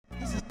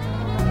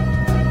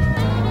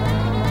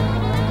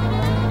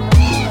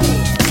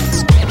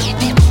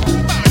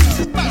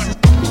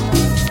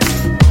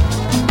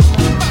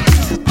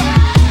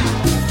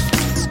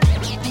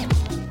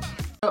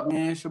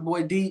It's your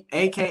boy D,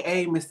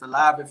 aka Mr.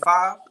 Live at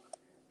 5.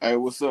 Hey,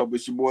 what's up?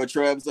 It's your boy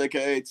Travis,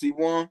 aka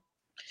T1.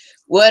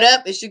 What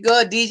up? It's your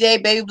girl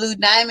DJ Baby Blue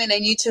Diamond,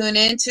 and you tune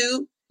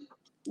into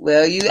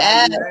Well You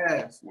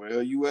Ask.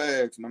 Well, you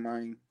asked, my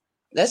man.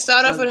 Let's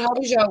start off with how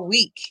was your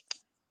week?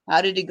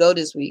 How did it go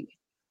this week?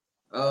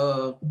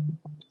 A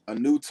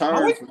new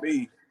turn for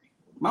me.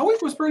 My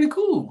week was pretty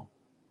cool.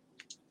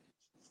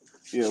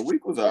 Yeah,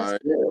 week was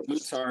alright. New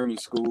term in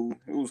school.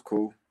 It was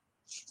cool.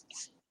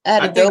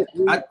 I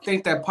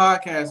think that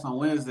podcast on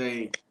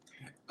Wednesday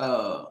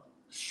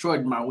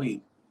shortened my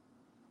week.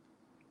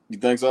 You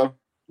think so?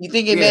 You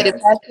think it made it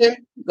faster?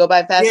 Go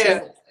by faster?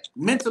 Yeah,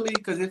 mentally,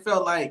 because it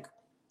felt like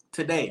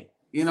today.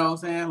 You know what I'm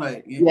saying?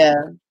 Like yeah,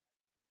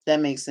 that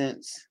makes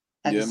sense.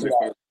 Yeah,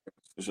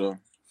 for sure.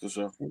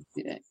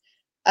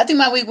 I think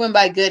my week went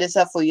by good,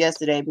 except for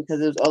yesterday because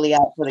it was only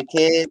out for the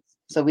kids,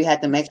 so we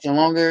had them extra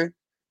longer.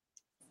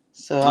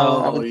 So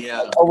I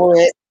was over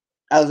it.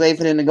 I was waiting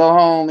for them to go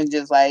home and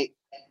just like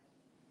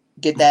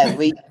get that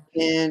week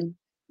in.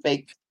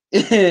 Fake.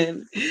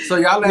 So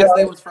y'all last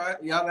day was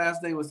Friday? Y'all last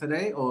day was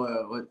today,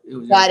 or what? It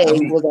was Friday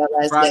was our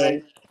last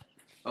day.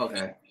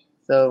 Okay.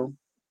 So,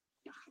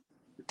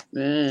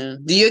 do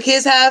your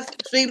kids have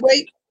spring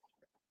break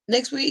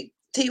next week?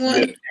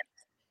 T1?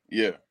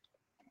 Yeah.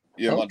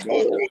 Okay. My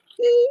daughter.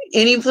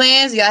 Any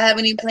plans? Y'all have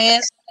any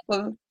plans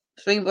for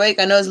spring break?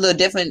 I know it's a little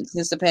different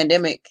since the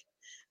pandemic.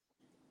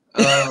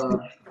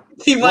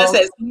 T1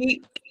 says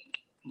sleep.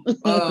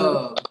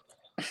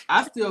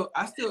 I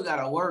still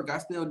gotta work. I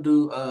still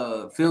do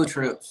field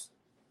trips.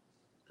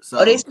 So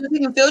are they still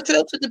taking field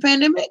trips with the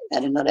pandemic? I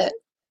didn't know that.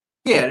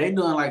 Yeah, they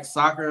doing like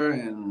soccer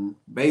and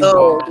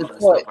baseball and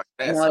stuff like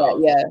that.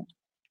 Yeah.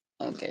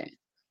 Okay.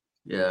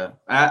 Yeah,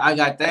 I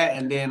got that,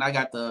 and then I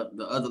got the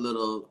other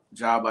little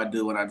job I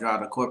do when I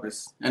drive to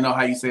Corpus. I know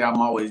how you say I'm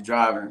always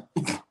driving.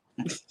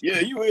 Yeah,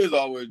 you is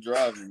always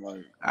driving.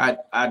 Like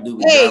I do.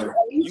 Hey,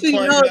 you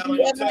know, if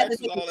you ever had to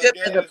take a trip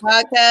as a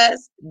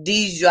podcast,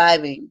 D's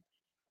driving.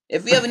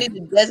 If we ever need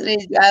a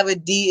designated driver,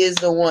 D is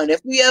the one. If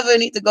we ever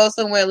need to go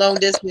somewhere long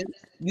distance,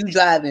 you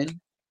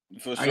driving.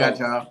 For sure. I got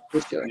y'all.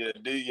 For sure. Yeah,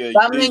 D, so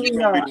I'm letting you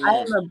know, I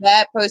am a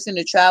bad person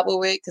to travel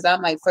with because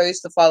I'm like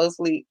first to fall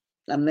asleep.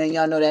 I'm letting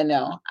y'all know that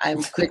now.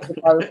 I'm quick to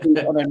fall asleep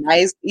on a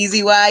nice,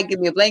 easy ride. Give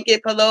me a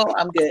blanket, pillow.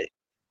 I'm good.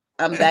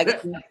 I'm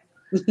back.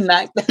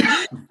 Knocked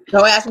out.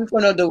 Don't ask me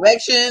for no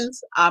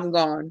directions. I'm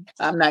gone.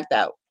 I'm knocked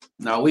out.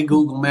 No, we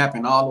Google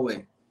mapping all the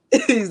way.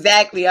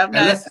 Exactly. I'm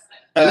not.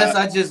 Unless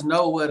I just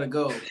know where to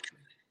go.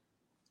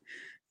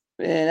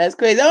 Man, that's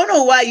crazy. I don't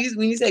know why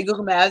when you say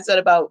Google Maps, I thought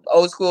about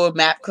old school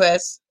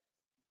MapQuest.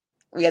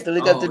 We had to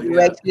look up the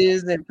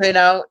directions and print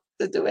out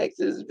the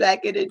directions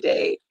back in the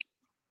day.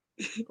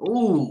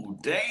 Ooh,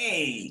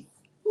 dang.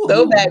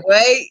 Throwback,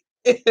 right?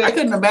 I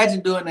couldn't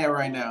imagine doing that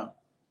right now.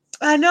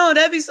 I know,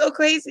 that'd be so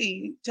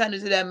crazy. Trying to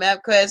do that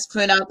MapQuest,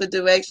 print out the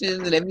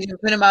directions, and if you can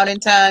print them out in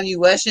time,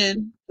 you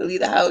rushing to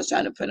leave the house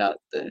trying to print out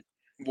the...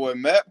 Boy,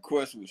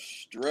 MapQuest was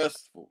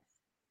stressful.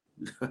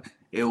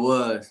 It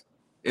was.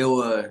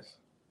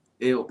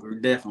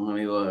 It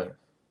definitely was.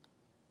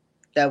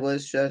 That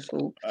was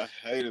stressful. I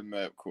hated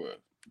MapQuest.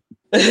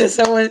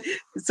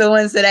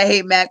 Someone said I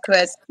hate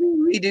MapQuest.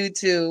 We do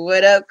too.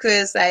 What up,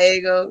 Chris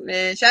Iego?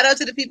 Man, shout out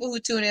to the people who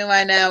tune in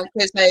right now.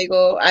 Chris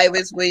Iego,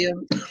 Iris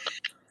Williams.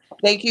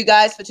 Thank you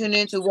guys for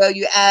tuning in to Well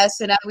You Asked.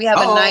 So now we have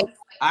a nice.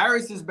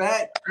 Iris is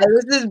back.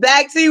 Iris is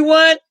back,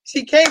 T1.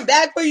 She came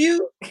back for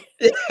you.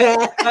 That's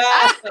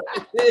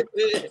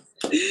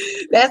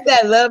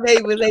that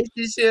love-hate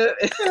relationship.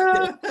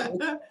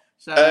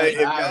 Hey, if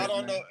y'all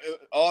don't know,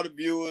 all the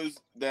viewers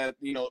that,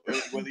 you know,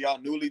 whether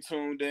y'all newly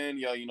tuned in,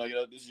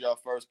 this is your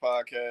first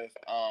podcast.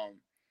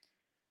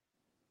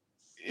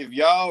 If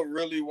y'all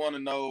really want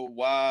to know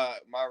why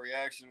my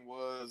reaction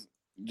was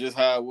just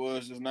how it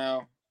was just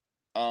now,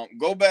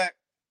 go back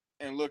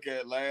and look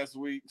at last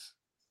week's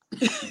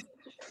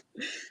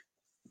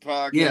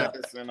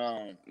podcast and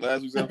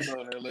last week's episode,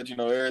 and they'll let you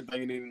know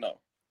everything you need to know.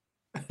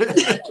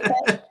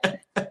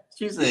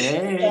 She said,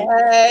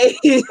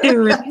 hey.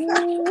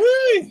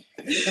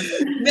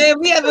 Man,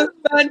 we have a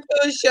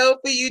fun-filled show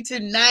for you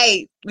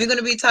tonight. We're going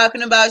to be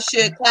talking about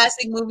should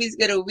classic movies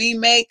get a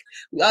remake.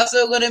 We're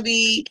also going to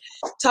be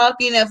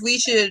talking if we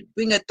should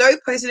bring a third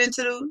person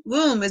into the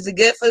room. Is it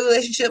good for the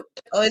relationship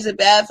or is it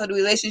bad for the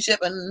relationship?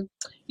 And,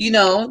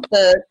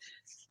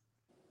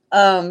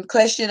 the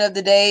question of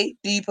the day,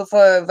 do you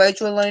prefer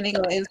virtual learning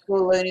or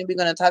in-school learning? We're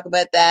going to talk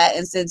about that.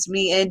 And since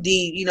me and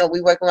Dee,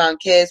 we work around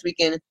kids, we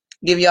can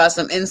give y'all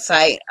some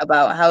insight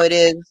about how it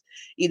is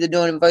either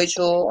doing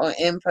virtual or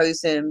in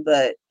person.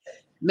 But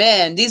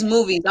man, these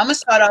movies, I'm gonna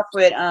start off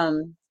with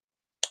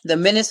the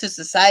Menace to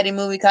Society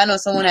movie. I know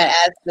someone had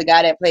asked the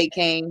guy that played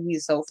Kane.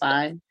 He's so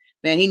fine,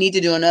 man. He need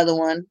to do another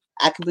one.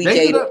 I could be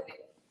jaded.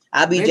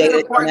 I'll be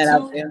jaded.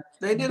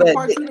 They did a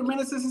part 2 to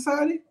Menace to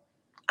Society.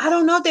 I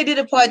don't know if they did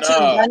a part 2.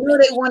 I know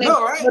they wanted,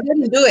 but they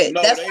didn't do it.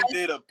 No, they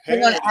did a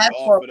parody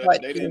off of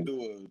that. They didn't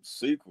do a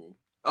sequel.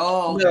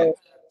 Oh, okay. No.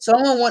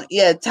 Someone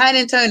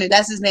Tynan Turner,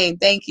 that's his name.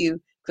 Thank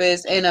you,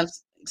 Chris. And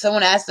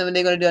someone asked him if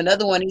they're going to do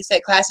another one. He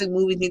said classic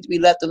movies need to be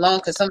left alone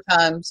because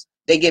sometimes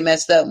they get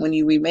messed up when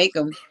you remake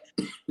them.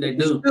 They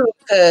do.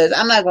 Because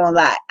I'm not going to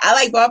lie. I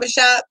like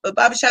Barbershop, but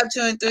Barbershop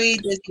 2 and 3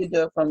 just didn't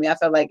do it for me. I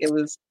felt like it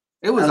was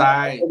all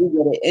right.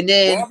 And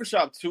then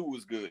Barbershop 2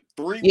 was good.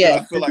 3,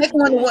 yeah, I feel the like second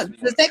one,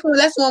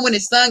 that's the one when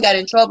his son got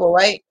in trouble,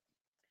 right?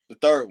 the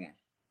third one.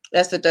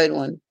 That's the third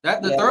one.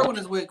 The third one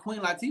is with Queen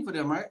Latifah,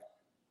 them, right?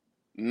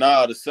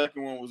 Nah, the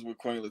second one was with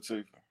Queen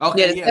Latifah.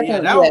 Okay,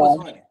 yeah. That one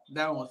was funny.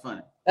 That one was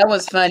funny. That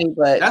was funny,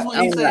 but That's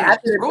when he said,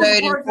 after the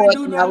third and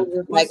fourth, I was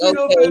just like,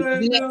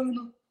 okay.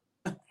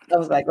 I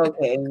was like,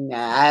 okay,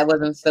 nah, I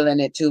wasn't feeling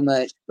it too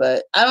much,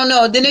 but I don't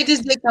know. Then they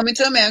just did Coming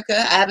to America.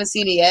 I haven't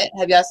seen it yet.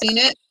 Have y'all seen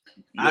it?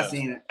 Yeah. I've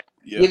seen it.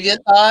 Yeah. Give your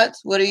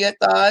thoughts. What are your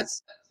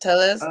thoughts? Tell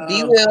us.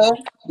 Be real.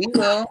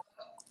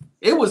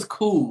 It was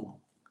cool.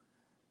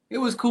 It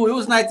was cool. It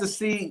was nice to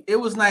see. It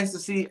was nice to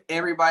see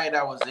everybody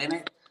that was in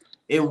it.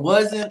 It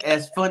wasn't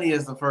as funny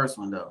as the first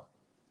one, though.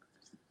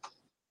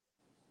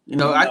 You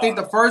know, I think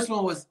the first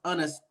one was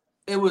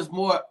it was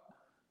more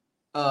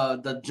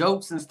the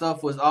jokes and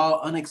stuff was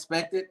all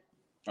unexpected.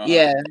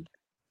 Yeah.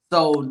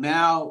 So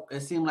now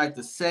it seemed like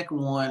the second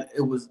one,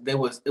 it was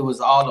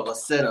all of a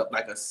setup,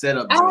 like a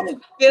setup. I had a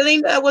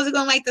feeling that I wasn't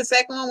gonna like the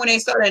second one when they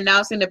started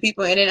announcing the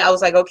people in it. I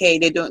was like, okay,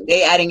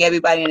 they adding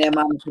everybody and their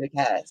mama to the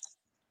cast.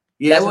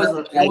 Yeah, it was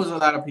a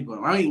lot of people.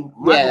 I mean,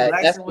 Michael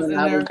Blackson was in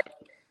there.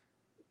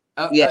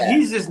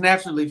 He's just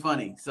naturally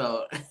funny,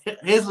 so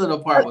his little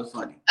part was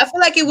funny. I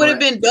feel like it would have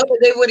been dope if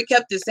they would have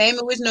kept the same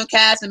original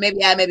cast and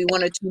maybe add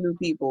one or two new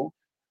people.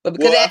 But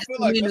because they had so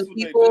many new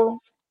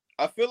people,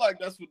 I feel like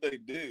that's what they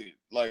did,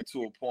 like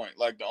to a point.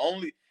 Like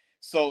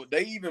so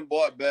they even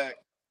brought back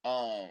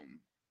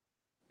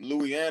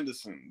Louis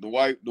Anderson, the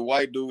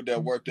white dude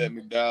that worked at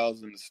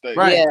McDowell's in the States.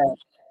 Right. Yeah.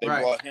 They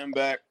brought him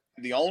back.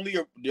 The only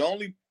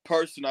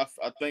person I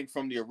think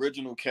from the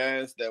original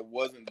cast that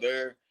wasn't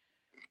there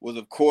was,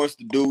 of course,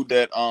 the dude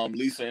that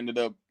Lisa ended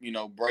up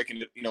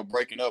breaking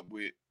up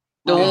with.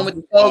 The one with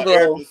the soul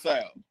glow.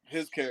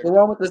 His character. The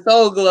one with the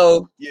soul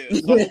glow. Yeah,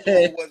 soul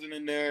glow wasn't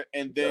in there,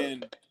 and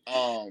then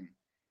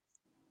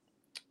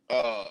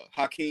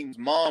Hakeem's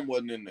mom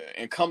wasn't in there.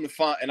 And come to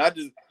find, and I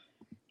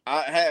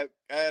had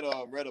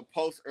read a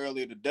post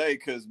earlier today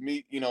because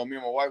me and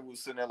my wife was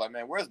sitting there like,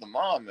 man, where's the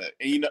mom at?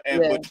 And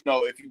but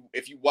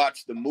if you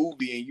watch the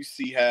movie and you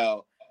see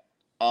how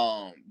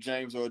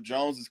James Earl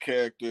Jones's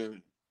character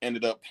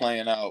ended up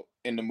playing out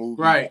in the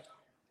movie, right?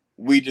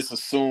 We just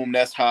assume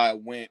that's how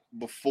it went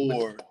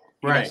before,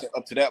 right,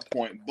 up to that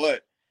point.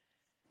 But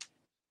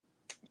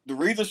the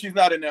reason she's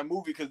not in that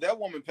movie because that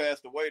woman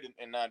passed away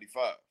in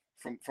 '95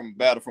 from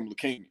battle from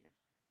leukemia.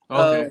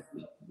 Okay.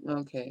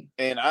 Okay.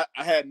 And I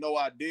had no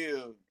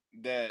idea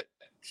that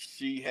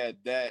she had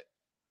that,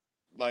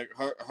 like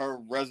her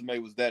resume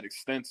was that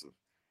extensive.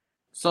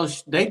 So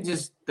they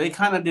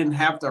kind of didn't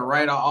have to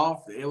write her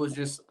off. It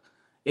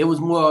was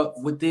more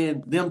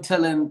within them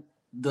telling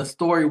the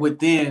story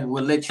within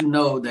would let you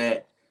know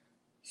that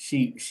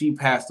she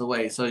passed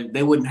away. So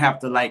they wouldn't have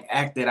to like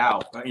act it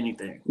out or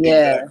anything.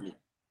 Yeah. Exactly.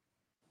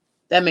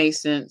 That makes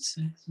sense.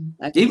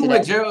 Even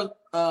with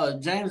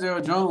James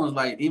Earl Jones,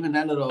 like even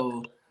that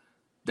little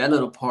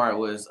part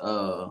was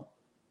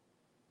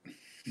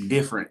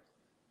different.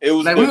 It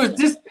was like we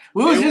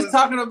was just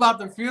talking about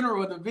the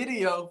funeral, the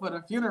video for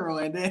the funeral,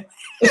 and then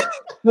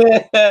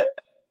I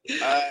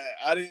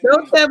didn't.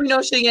 Don't tell me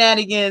no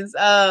shenanigans.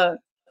 That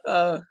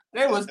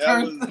was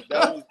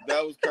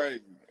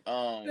crazy.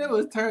 It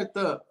was turned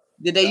up.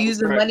 Did they use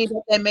the money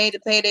that they made to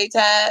pay their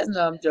tithes?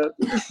 No, I'm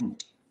joking.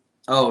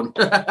 Oh,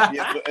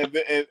 yeah,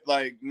 but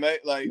like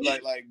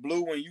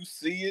Blue, when you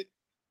see it,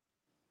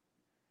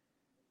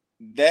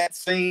 that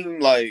scene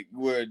like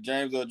where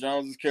James Earl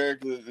Jones's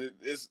character,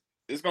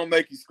 it's gonna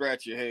make you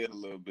scratch your head a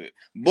little bit,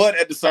 but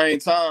at the same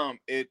time,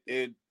 it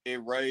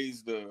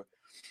raised a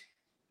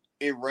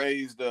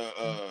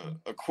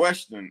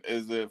question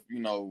as if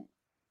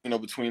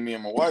between me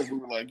and my wife, we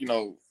were like,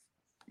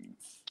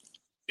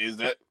 is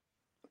that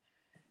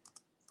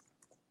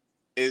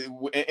in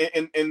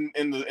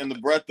the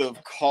breadth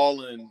of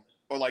calling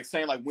or like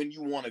saying like when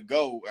you want to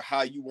go or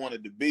how you want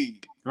it to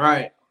be,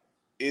 right?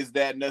 Is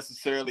that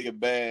necessarily a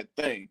bad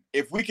thing?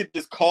 If we could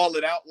just call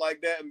it out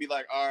like that and be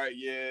like, all right,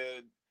 yeah,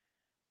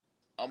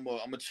 I'm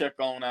gonna check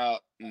on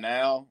out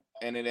now,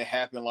 and then it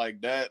happened like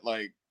that,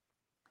 like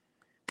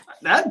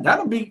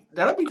that'll be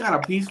kind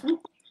of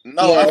peaceful.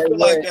 No, I feel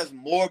like that's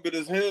morbid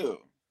as hell.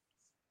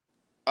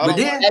 But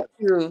then that's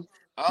true.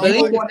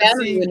 You would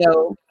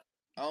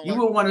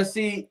want to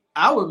see.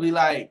 I would be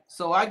like,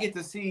 so I get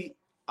to see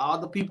all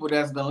the people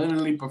that's gonna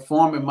literally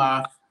perform at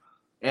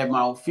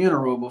my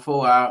funeral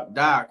before I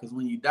die. Because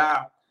when you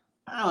die,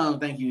 I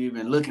don't think you're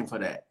even looking for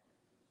that.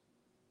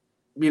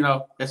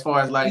 As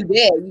far as like,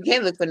 you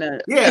can't look for none.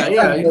 Yeah,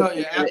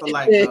 your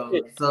afterlife.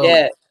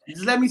 So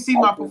just let me see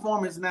my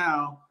performance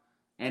now,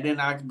 and then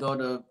I can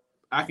go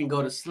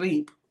to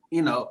sleep.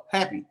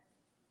 Happy.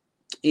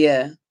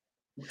 Yeah.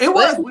 It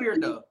was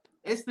weird though.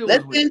 It still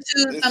was weird. Let's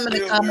get into some of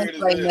the comments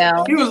right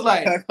now. He was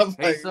like,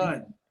 "Hey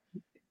son,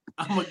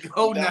 I'm gonna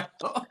go now.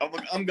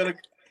 I'm gonna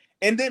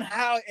And then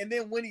how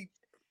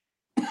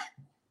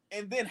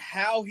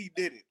he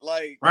did it.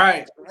 Like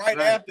right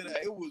after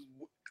that, it was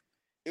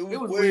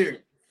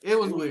weird. It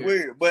was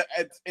weird. But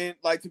and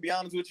like, to be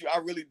honest with you, I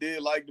really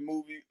did like the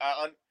movie.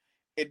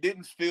 It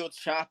didn't feel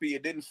choppy.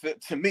 It didn't feel,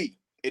 to me,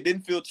 it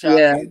didn't feel choppy.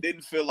 Yeah. It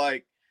didn't feel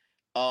like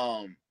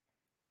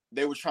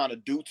they were trying to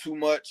do too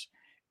much.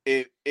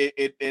 It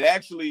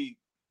actually,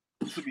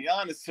 to be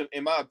honest,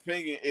 in my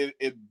opinion,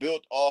 it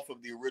built off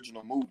of the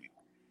original movie.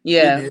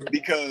 Yeah.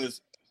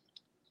 Because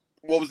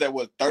what was that?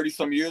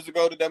 30-some years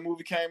ago that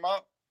movie came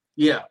out?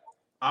 Yeah.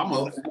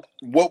 Almost.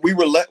 What we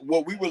were left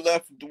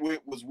with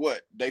was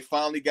what? They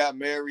finally got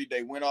married.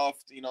 They went off,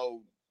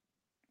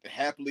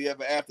 happily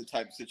ever after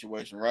type of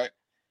situation, right?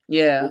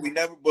 Yeah.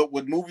 But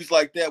with movies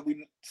like that,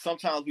 we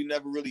sometimes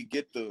never really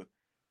get the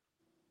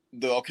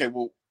okay,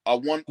 well, I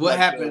want what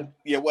happened.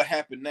 What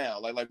happened now?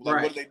 Like right.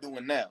 What are they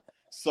doing now?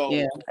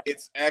 So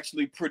it's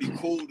actually pretty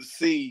cool to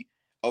see.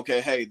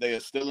 Okay, hey, they are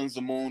still in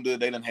Zamunda.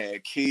 They done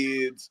had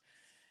kids.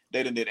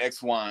 They done did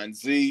X, Y, and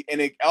Z, and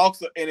it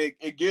also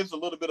it gives a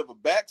little bit of a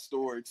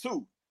backstory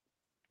too,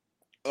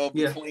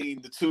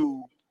 between the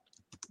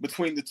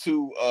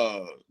two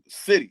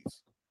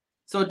cities.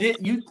 So did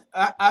you?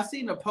 I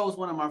seen a post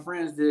one of my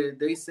friends did.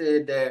 They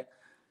said that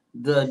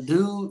the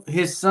dude,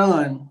 his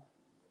son,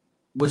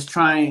 was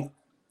trying.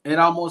 It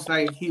almost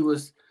like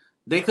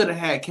they could have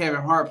had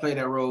Kevin Hart play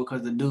that role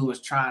because the dude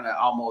was trying to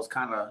almost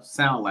kind of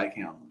sound like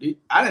him.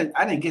 I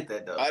didn't get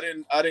that though. I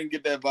didn't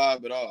get that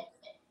vibe at all.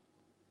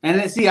 And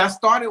then I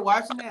started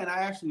watching it and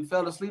I actually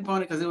fell asleep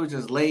on it because it was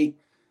just late.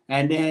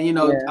 And then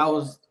I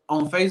was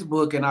on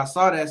Facebook and I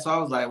saw that, so I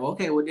was like, well,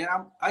 okay, well then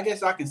I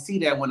guess I can see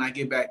that when I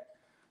get back,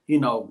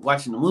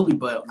 watching the movie.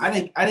 But I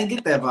didn't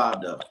get that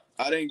vibe though.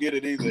 I didn't get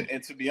it either.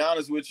 And to be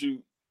honest with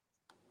you,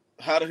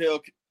 how the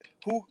hell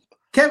who?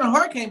 Kevin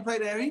Hart can't play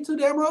that. He too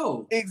damn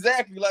old.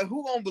 Exactly. Like,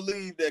 who gonna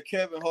believe that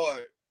Kevin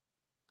Hart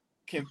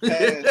can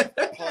pass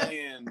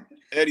playing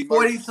Eddie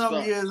Murphy?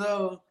 40-something years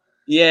old.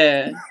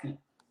 Yeah.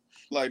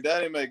 Like,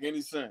 that didn't make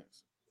any sense.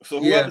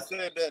 So whoever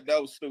said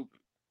that was stupid.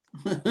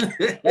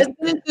 Let's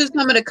get into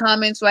some of the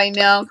comments right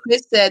now.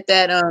 Chris said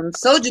that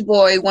Soulja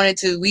Boy wanted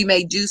to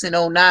remake Juice in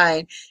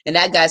 2009, and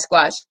that got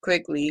squashed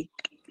quickly.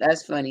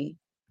 That's funny.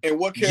 And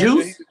what character?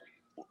 Juice?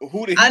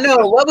 Who did he I know.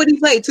 play? What would he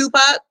play?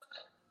 Tupac?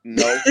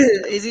 No.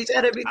 Is he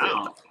trying to be?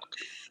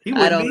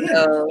 I don't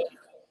know.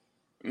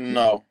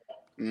 No.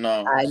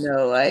 I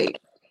know, right?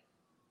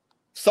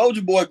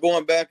 Soulja Boy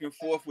going back and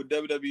forth with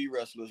WWE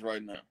wrestlers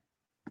right now.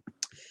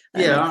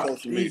 Yeah,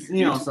 he's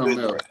on something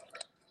else.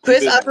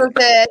 Chris also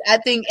said, I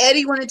think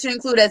Eddie wanted to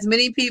include as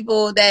many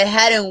people that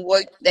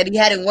he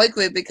hadn't worked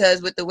with,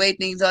 because with the way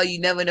things are, you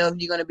never know if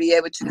you're going to be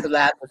able to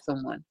collab with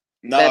someone.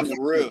 Nah, for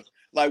real.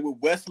 Like, with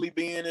Wesley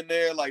being in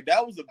there, like,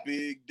 that was a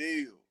big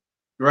deal.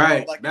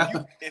 Right. Like,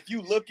 if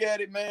you look at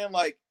it, man,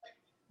 like,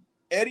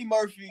 Eddie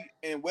Murphy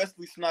and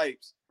Wesley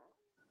Snipes,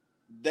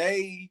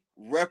 they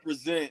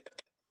represent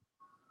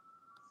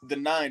the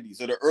 90s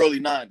or the early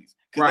 90s.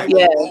 Because they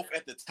were both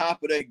at the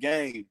top of their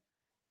game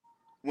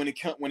when it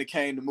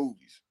came to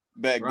movies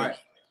back then.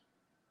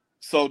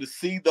 So to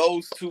see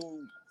those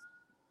two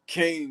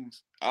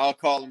kings, I'll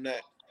call them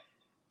that,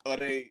 are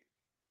they,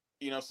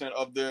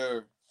 of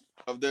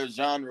their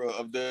genre,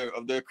 of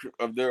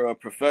their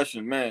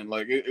profession, man,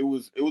 like it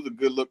was a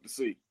good look to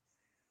see.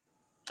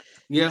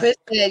 Yeah. Chris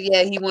said,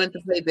 he wanted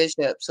to play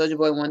Bishop. Soulja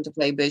Boy wanted to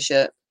play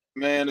Bishop.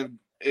 Man,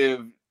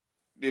 if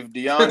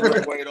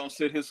DeAndre Wade don't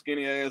sit his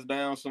skinny ass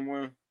down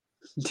somewhere.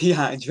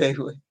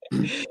 DeAndre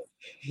Wade.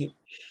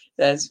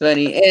 That's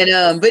funny.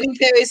 And Brittany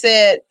Perry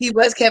said he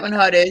was Kevin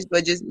Hart-ish,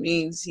 but just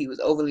means he was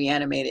overly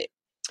animated.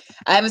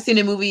 I haven't seen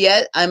the movie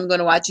yet. I'm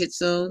gonna watch it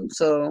soon,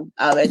 so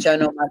I'll let y'all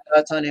know my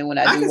thoughts on it when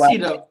I do watch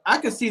it. I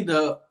can see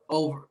the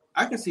over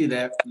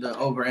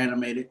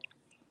animated.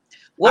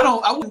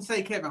 I wouldn't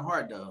say Kevin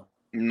Hart though.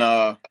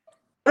 Nah.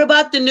 What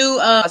about the new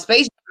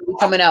Space Jam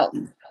coming out?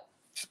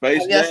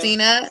 Space Jam? Have y'all seen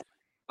that?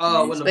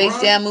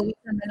 Space Jam movie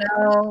coming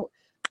out.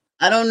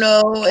 I don't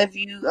know if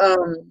you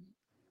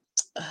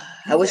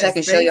I wish I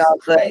could show y'all.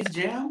 Space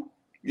Jam?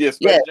 Yeah,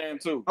 Space Jam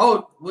too.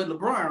 Oh, with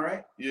LeBron,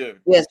 right? Yeah.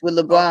 Yes, with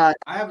LeBron.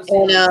 I haven't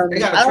seen that. They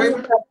got a trailer? I don't know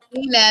if I've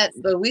seen that,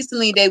 but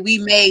recently they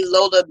remade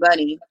Lola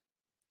Bunny.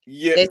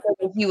 Yeah. They said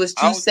that he was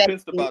too sexy.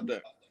 Pissed about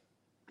that.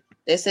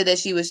 They said that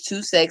she was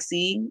too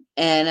sexy,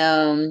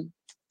 and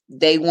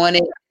they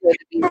wanted her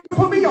to be.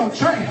 Put me on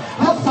train.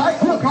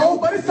 Outside look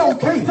old, but it's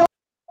okay.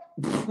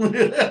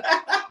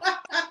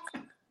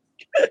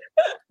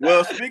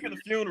 Well, speaking of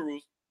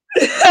funerals.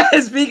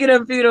 Speaking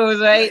of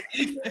funerals, right?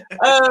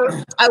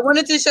 I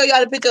wanted to show y'all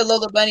the picture of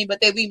Lola Bunny,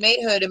 but they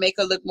remade her to make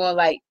her look more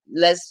like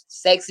less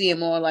sexy and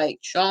more like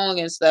strong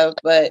and stuff.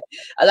 But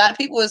a lot of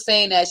people are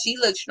saying that she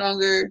looks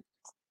stronger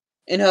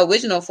in her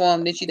original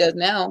form than she does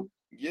now.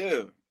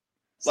 Yeah,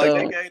 like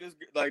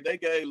they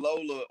gave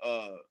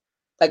Lola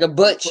like a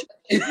butch.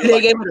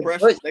 They gave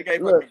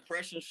her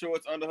compression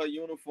shorts under her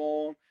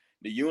uniform.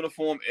 The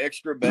uniform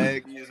extra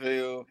baggy as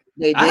hell.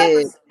 They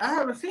did. I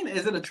haven't seen it.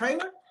 Is it a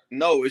trailer?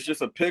 No, it's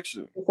just a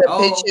picture. It's a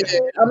Oh, picture.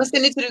 okay. I'm gonna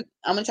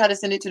try to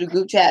send it to the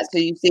group chat so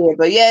you see it.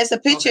 But yeah, it's a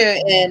picture,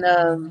 Okay.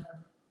 and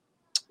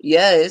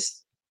yeah,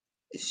 it's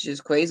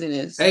just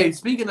craziness. Hey,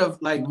 speaking of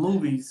like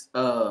movies,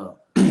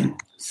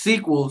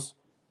 sequels.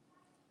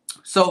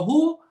 So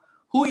who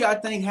y'all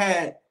think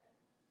had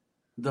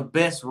the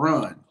best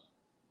run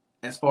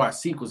as far as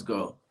sequels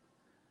go?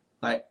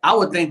 Like I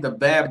would think the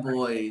Bad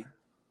Boy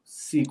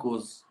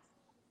sequels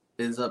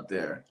is up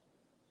there.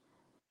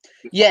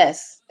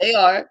 Yes, they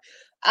are.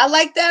 I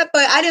like that,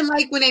 but I didn't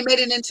like when they made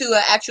it into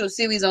an actual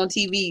series on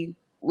TV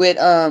with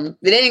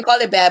they didn't call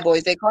it Bad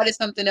Boys. They called it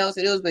something else.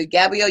 It was with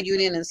Gabrielle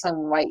Union and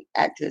some white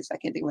actress. I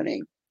can't think of her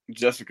name.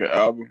 Jessica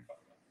Alba.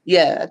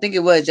 Yeah, I think it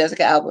was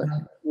Jessica Alba.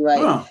 Right.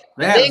 Huh.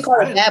 They didn't call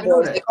I it didn't Bad even know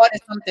Boys. They that. called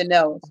it something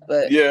else.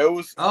 But Yeah, it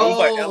was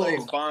like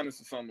LA's Oh.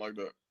 Finest or something like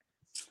that.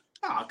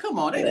 Oh, come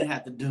on. They Yeah. didn't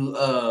have to do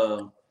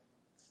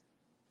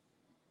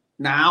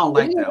Nah, I don't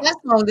like it that didn't one. last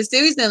long. The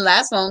series didn't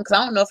last long because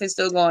I don't know if it's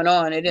still going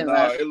on. It didn't Nah,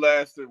 last. it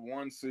lasted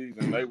one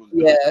season. They was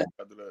Yeah. done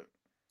after that.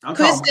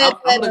 Chris said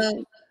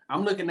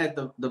I'm looking at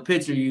the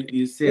picture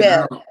you said.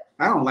 Yeah.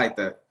 I don't like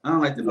that. I don't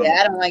like the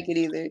Yeah, I don't like it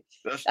either.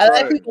 That's I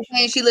like trash. people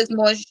saying she looks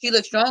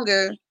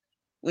stronger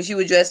when she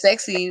would dress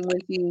sexy when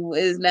she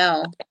is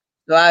now.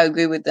 So I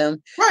agree with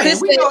them. Right, Chris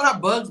and we said, know how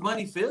Bugs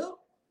Bunny feel.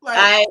 Like,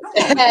 I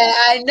come on, man.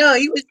 I know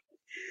he was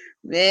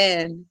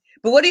man.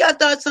 But what are y'all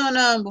thoughts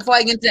on before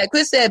I get into that?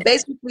 Chris said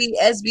basically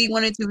SB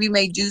wanted to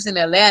remake Juice in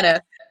Atlanta,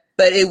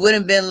 but it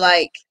wouldn't have been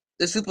like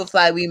the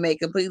Superfly remake,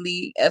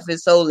 completely effing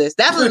soulless.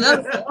 That was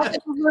another.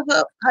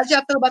 How'd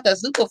y'all feel about the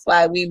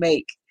Superfly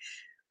remake?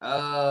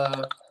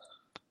 I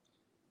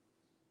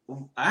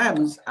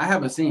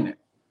haven't seen it.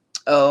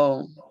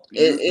 Oh,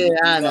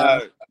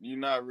 You're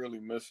not really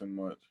missing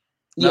much.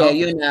 Yeah, No?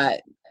 you're not.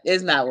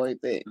 It's not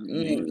worth it.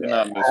 You're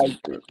not missing.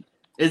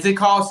 Is it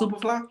called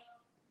Superfly?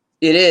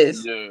 It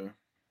is. Yeah.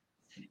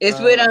 It's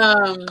with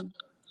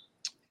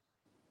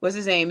what's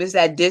his name? It's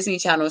that Disney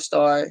Channel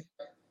star.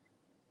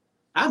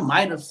 I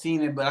might have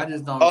seen it, but I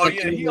just don't. Oh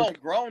yeah, he on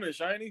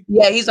Grownish, ain't he?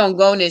 Yeah, he's on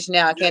Grownish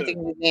now. I can't think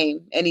of his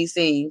name, and he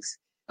sings.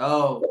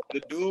 Oh, the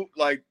dude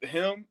like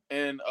him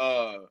and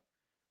whoa,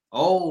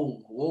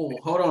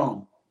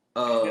 hold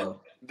on.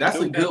 That's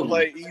a dude good that one.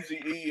 play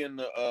Eazy-E in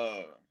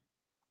the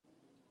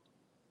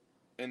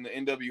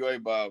NWA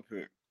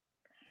biopic.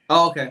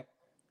 Oh, okay.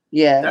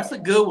 Yeah, That's a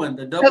good one.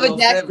 The Trevor 007.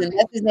 Jackson,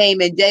 that's his name,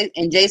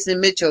 and Jason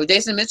Mitchell.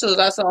 Jason Mitchell is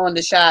also on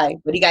The Shy,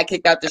 but he got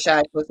kicked out The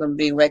Shy for some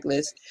being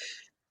reckless.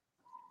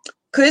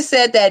 Chris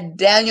said that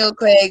Daniel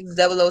Craig's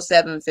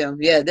 007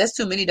 film. Yeah, there's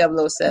too many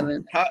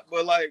 007.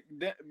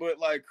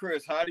 But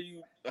Chris, how do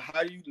you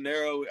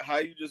narrow it? How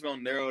you just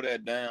gonna narrow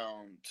that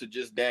down to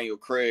just Daniel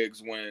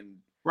Craig's when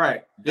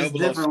Right. It's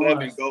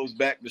 007 goes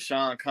back to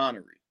Sean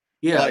Connery?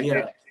 Yeah,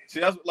 yeah. See,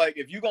 that's like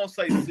if you're gonna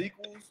say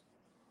sequels,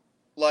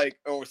 like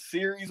or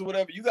series or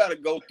whatever, you gotta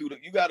go through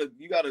you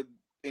gotta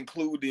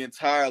include the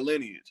entire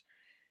lineage.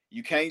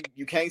 You can't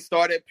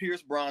start at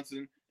Pierce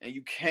Bronson and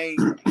you can't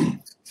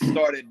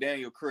start at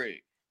Daniel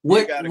Craig.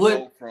 It gotta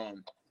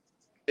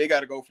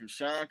go from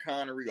Sean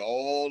Connery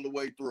all the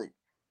way through.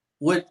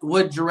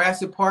 Would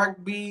Jurassic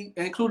Park be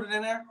included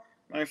in there?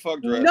 Man,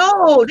 fuck Jurassic.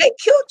 No, they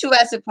killed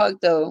Jurassic Park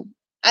though.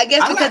 I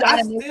guess because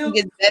animation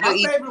gets better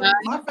each time.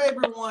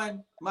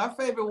 My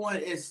favorite one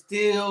is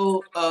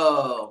still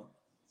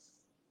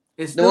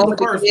it's The still one the with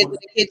the first kids one. in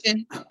the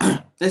kitchen.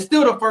 It's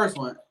still the first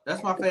one.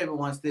 That's my favorite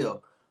one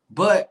still.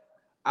 But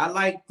I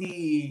like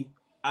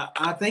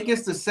I think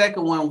it's the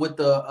second one with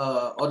the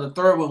or the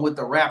third one with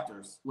the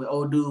Raptors, with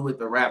old dude with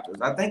the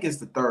Raptors. I think it's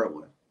the third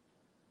one.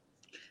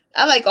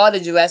 I like all the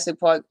Jurassic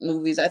Park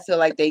movies. I feel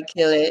like they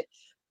kill it.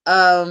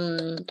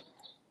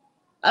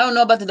 I don't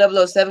know about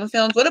the 007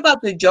 films. What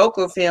about the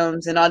Joker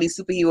films and all these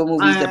superhero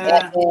movies? The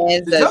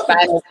Batmans, the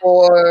Final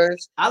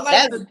Fours. I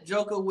like the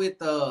Joker with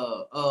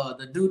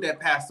the dude that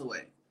passed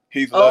away.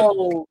 Heath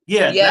Ledger.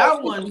 Yeah,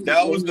 that one.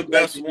 That was the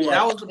best one.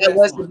 That was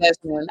the best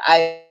one.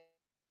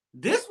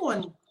 This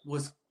one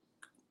was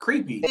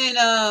creepy. And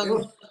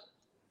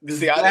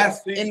see, I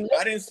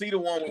didn't see the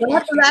one with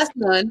not the last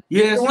one.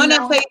 Yeah, the one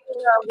that played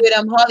with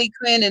Harley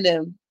Quinn and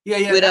them.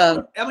 Yeah. With,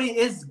 I mean,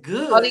 it's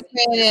good. Harley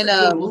Quinn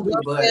and movie,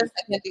 but I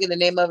can't think of the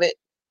name of it.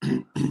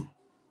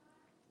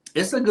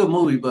 It's a good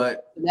movie,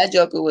 but that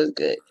Joker was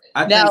good.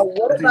 What about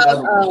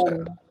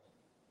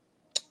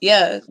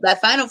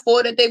that Final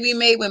Four that they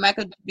remade with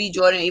Michael B.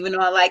 Jordan? Even though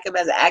I like him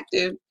as an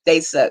actor,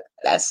 they sucked.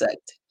 That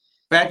sucked.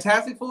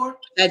 Fantastic Four?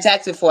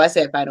 Fantastic Four. I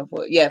said Final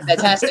Four. Yeah,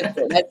 Fantastic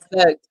Four. That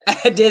sucked.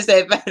 I did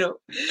say Final.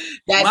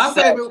 My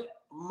favorite.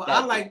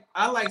 I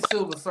like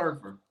Silver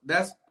Surfer.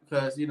 That's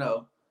because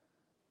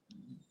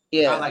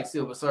I like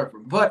Silver Surfer,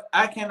 but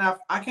I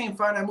can't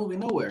find that movie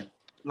nowhere.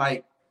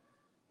 Like,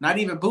 not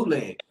even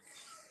bootleg.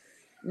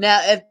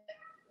 Now, if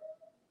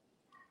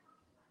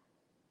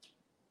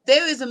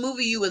there is a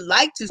movie you would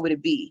like to, would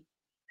it be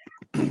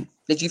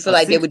that you feel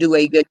like they would do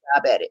a good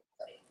job at it?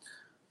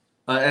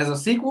 As a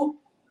sequel?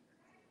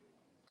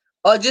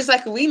 Or just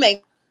like a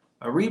remake?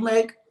 A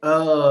remake?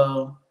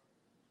 Like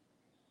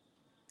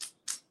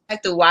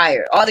The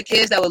Wire. All the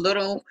kids that were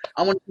little,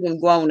 I want to see them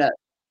grown up.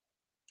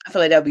 I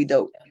feel like that'd be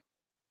dope.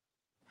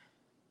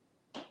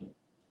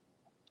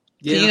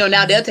 Yeah. You know,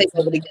 now they'll take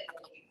over the game.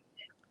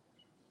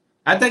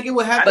 I think it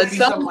would have to But be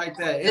some- something like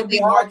that. It would be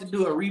hard to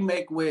do a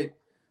remake with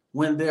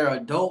when they're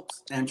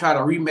adults and try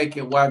to remake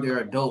it while they're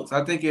adults.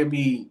 I think it'd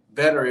be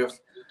better if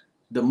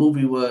the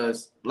movie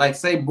was like,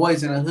 say,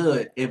 Boys in the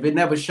Hood. If it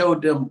never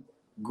showed them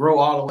grow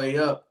all the way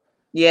up,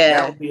 that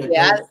Yeah, would be a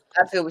yeah, dope,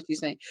 I feel what you're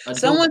saying. a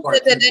Someone dope part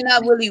said that two. they're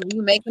not really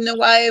remaking The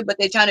Wire, but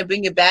they're trying to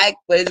bring it back,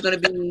 but it's going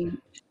to be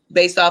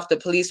based off the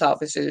police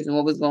officers and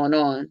what was going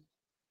on.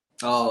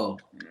 Oh,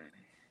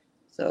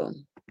 So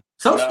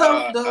some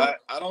stuff though.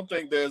 I don't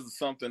think there's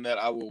something that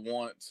I would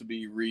want to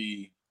be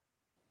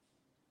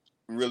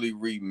really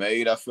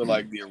remade. I feel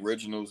like the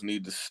originals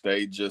need to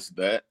stay just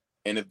that.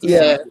 And if the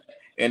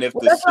that's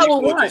what I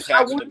sequel want. just I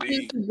happens want to them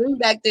be, to bring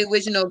back the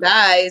original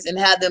guys and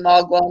have them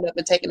all grown up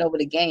and taking over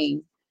the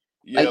game.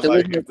 yeah, Like the like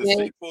original if the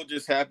kids. sequel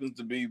just happens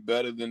to be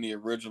better than the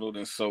original,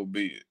 then so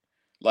be it.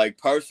 Like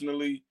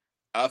personally,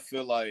 I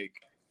feel like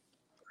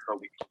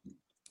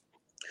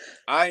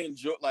I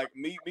enjoy, like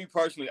me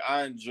personally,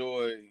 I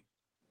enjoy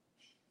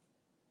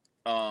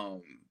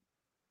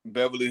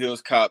Beverly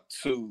Hills Cop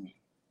 2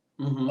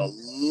 a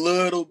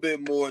little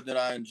bit more than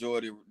I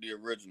enjoy the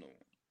original.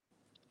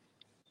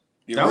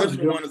 The That was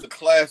original good. one is a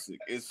classic.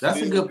 That's a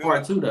still good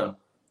part too, though.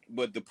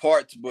 But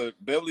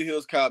Beverly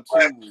Hills Cop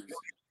 2 was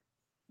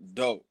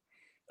dope.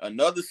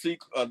 Another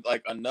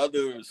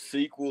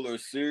sequel or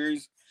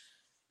series,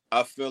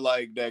 I feel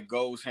like that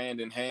goes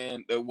hand in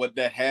hand.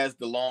 That has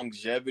the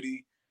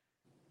longevity,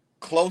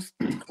 close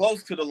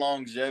to the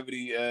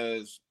longevity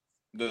as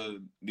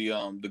the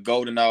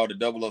Golden Hour,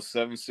 the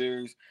 007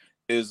 series,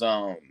 is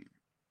the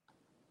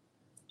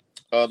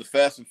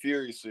Fast and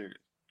Furious series.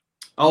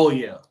 Oh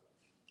yeah.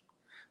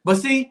 But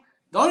see,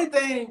 the only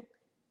thing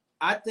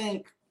I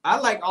think, I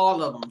like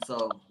all of them,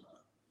 so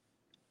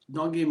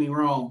don't get me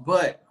wrong.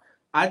 But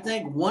I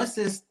think once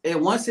it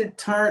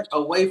turned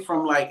away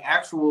from like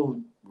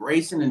actual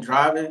racing and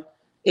driving,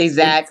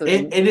 Exactly.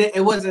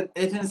 it wasn't.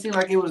 It didn't seem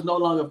like it was no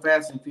longer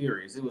Fast and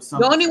Furious. It was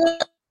something. The only one.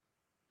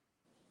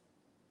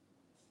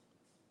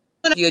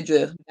 Your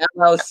drift. Bow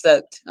Wow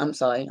sucked. I'm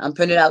sorry. I'm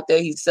putting it out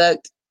there. He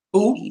sucked.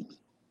 Who?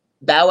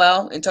 Bow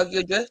Wow in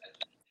Tokyo Drift.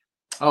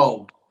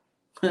 Oh.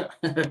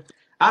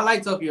 I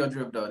like Tokyo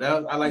Drift though.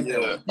 I like that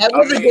one. That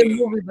was a good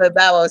movie, but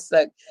Bow Wow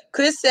sucked.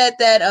 Chris said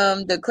that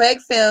the Craig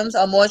films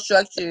are more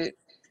structured,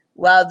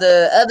 while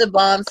the other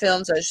Bond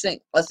films are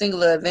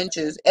singular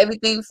adventures.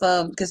 Everything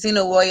from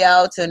Casino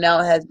Royale to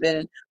now has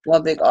been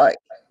one big arc.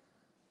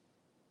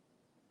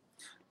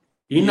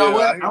 You know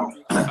what?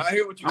 I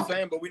hear what you're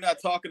saying, but we're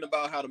not talking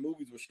about how the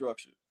movies were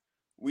structured.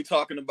 We're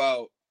talking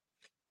about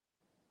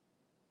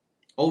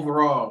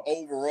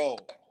overall,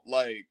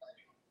 like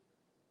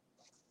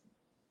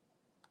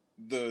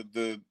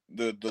the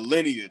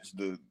lineage,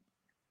 the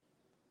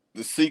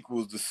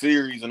sequels, the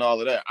series, and all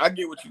of that. I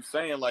get what you're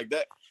saying, like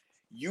that.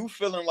 You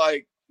feeling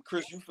like,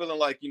 Chris? You feeling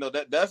like, you know,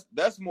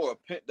 that's more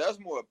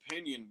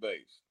opinion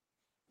based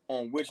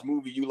on which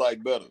movie you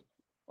like better,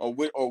 or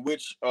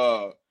which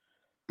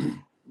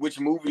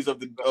movies of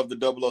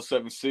the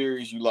 007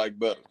 series you like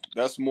better.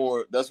 That's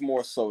more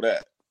so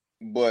that.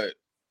 But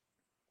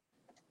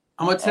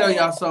I'm gonna tell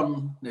y'all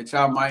something that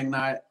y'all might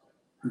not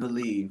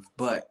believe,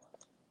 but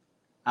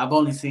I've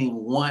only seen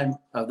one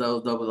of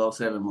those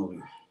 007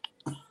 movies.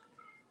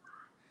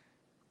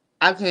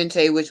 I couldn't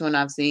tell you which one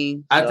I've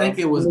seen. I think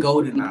it was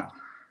GoldenEye.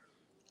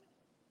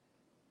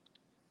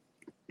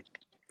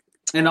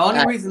 And the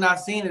only reason I've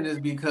seen it is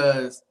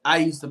because I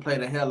used to play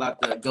the hell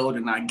out the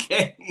GoldenEye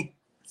game.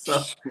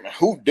 So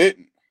who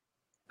didn't?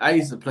 I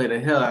used to play the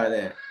hell out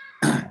of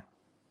that.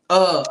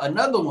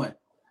 Another one.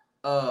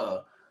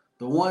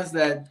 The ones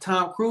that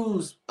Tom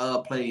Cruise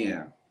play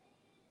in.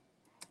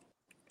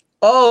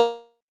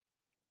 Oh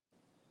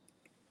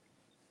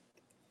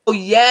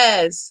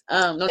yes.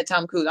 No,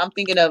 Tom Cruise. I'm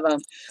thinking of I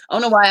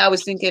don't know why I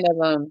was thinking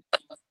of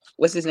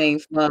what's his name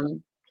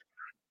from.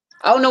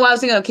 I don't know why I was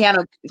thinking of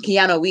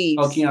Keanu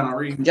Reeves. Oh, Keanu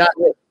Reeves. John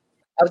Wick.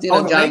 I was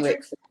thinking of John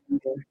Matrix?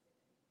 Wick.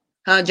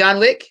 Huh? John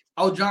Wick?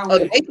 Oh, John Oh,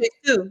 Wick. the Matrix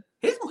too.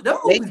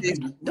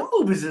 Them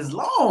movies is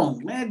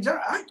long, man.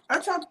 I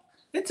tried.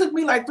 It took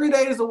me like 3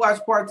 days to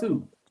watch part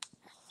 2.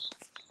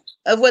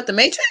 Of what, the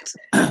Matrix?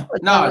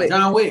 No,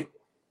 John Wick.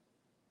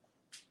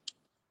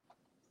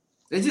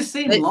 It just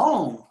seemed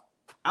long.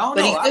 I don't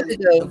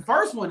know. The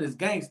first one is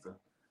gangster.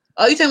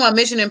 Oh, you talking about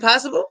Mission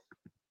Impossible?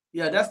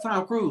 Yeah, that's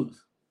Tom Cruise.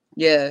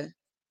 Yeah.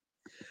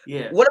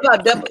 Yeah. What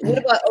about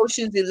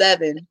Ocean's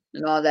 11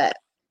 and all that?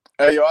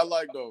 Hey, yo, I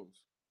like those.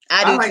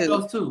 I like too.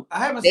 those too. I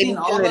haven't seen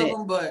all of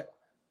them, but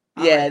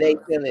yeah, they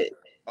kill it.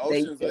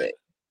 Ocean's 8.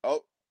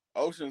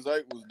 Ocean's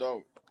 8 was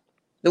dope.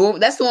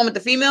 That's the one with the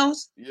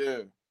females? Yeah.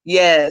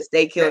 Yes,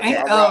 they killed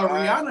it.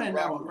 Rihanna in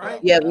that one, right?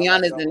 Yeah,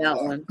 Rihanna's in that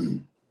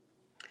one.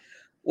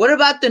 What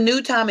about the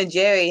new Tom and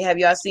Jerry? Have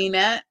y'all seen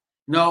that?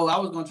 No, I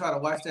was gonna try to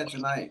watch that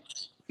tonight.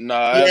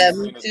 Nah, yeah,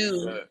 me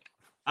too.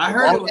 I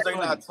heard it was they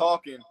not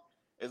talking.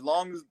 As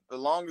long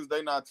as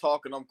they not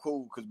talking, I'm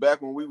cool. Cause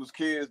back when we was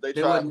kids, they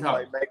tried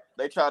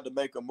to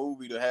make a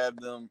movie to have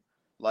them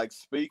like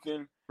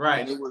speaking.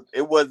 Right. And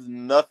it was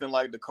nothing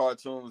like the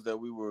cartoons that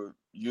we were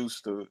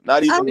used to.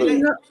 Not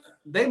even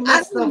they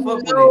messed stuff up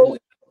with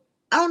it.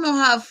 I don't know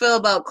how I feel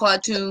about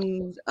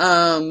cartoons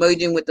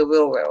merging with the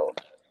real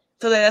world.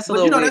 So that's a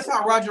But little weird. That's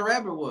how Roger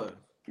Rabbit was.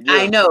 Yeah.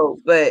 I know,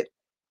 but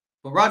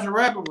Roger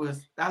Rabbit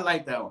was, I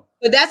like that one.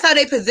 But that's how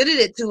they presented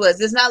it to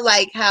us. It's not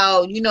like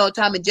how,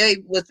 Tom and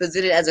Jerry was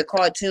presented as a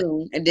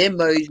cartoon and then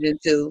merged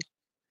into,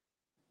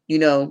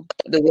 the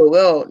real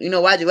world.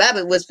 Roger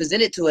Rabbit was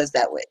presented to us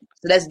that way.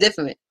 So that's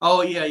different.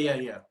 Oh, yeah.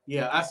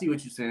 Yeah, I see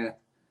what you're saying.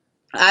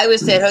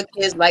 Iris said her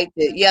kids liked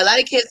it. Yeah, a lot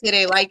of kids say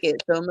they like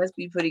it, so it must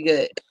be pretty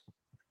good.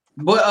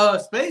 But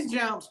Space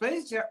Jam is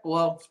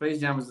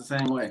the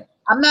same way.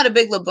 I'm not a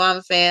big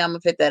LeBron fan. I'm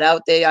gonna put that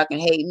out there. Y'all can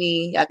hate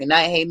me. Y'all can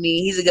not hate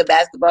me. He's a good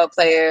basketball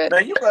player.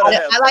 Man, you better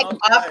have I like him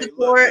off the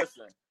court.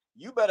 Listen,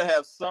 you better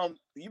have some.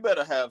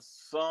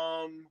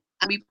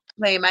 I be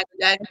playing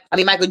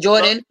Michael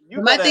Jordan.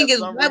 My thing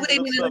is, why would they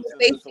be in the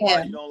Space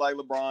Jam? You don't like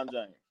LeBron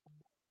James.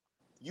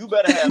 You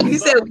better have. You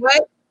said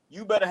what?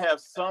 You better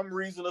have some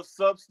reason of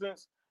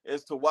substance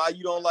as to why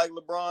you don't like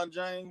LeBron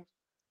James.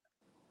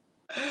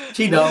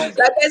 She don't.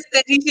 Like I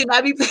said, he should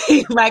not be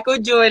playing Michael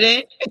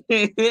Jordan.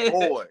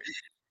 Boy,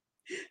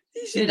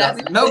 she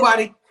doesn't.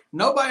 Nobody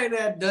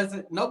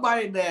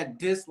that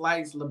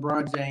dislikes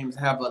LeBron James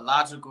have a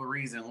logical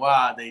reason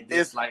why they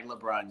dislike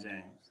LeBron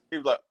James.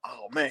 He's like,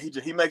 oh man,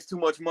 he makes too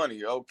much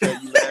money. Okay,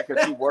 you mad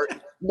because he works?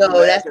 No,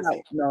 that's not.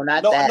 No,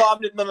 not that.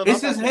 No.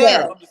 It's his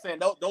hair. I'm just saying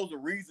those are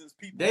reasons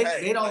people.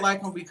 They don't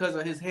like him because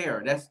of his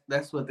hair.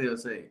 That's what they'll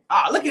say.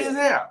 Look at his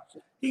hair.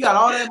 He got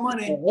all that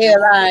money.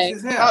 Hairline.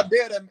 His hair.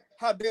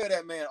 How dare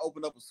that man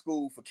open up a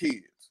school for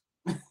kids?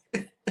 I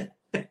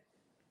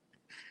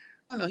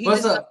don't know. He's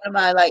just not one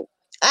of my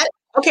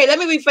okay, let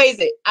me rephrase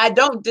it.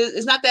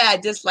 It's not that I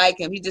dislike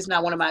him. He's just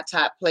not one of my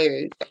top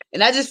players.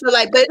 And I just feel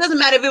like, but it doesn't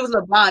matter if it was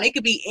LeBron. It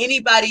could be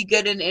anybody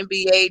good in the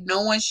NBA.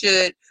 No one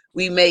should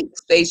remake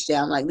Space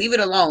Jam. Leave it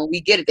alone.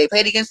 We get it. They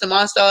played against the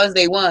Monstars.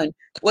 They won.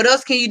 What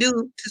else can you do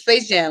to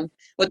Space Jam?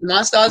 What, the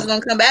Monstars are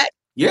going to come back?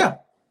 Yeah.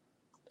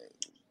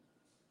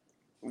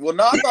 Well,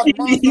 no, I thought the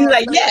Monstars You're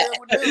like, yeah.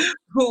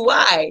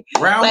 Why?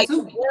 Round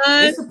 2.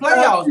 It's the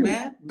playoffs,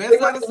 man.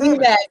 Best out of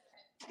 7.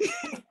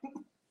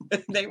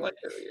 They want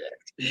to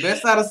react.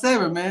 Best out of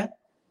 7, man.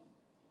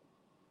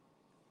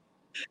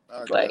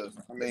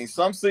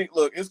 Some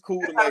look. It's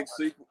cool to make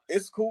sequels.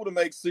 It's cool to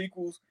make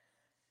sequels.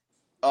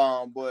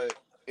 But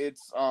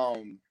it's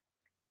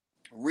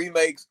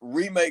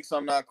remakes.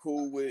 I'm not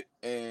cool with.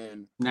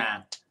 And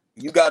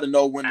you got to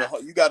know when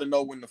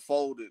to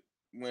fold it.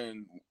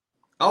 When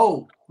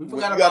we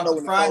forgot about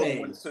the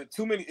Fridays.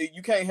 Too many.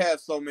 You can't have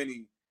so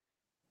many.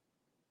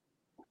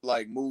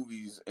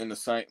 Movies in the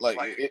same,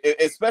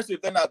 especially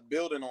if they're not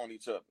building on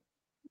each other.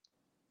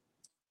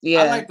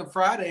 Yeah, I like the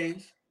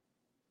Fridays.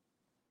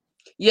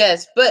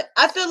 Yes, but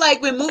I feel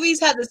like when movies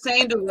have the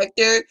same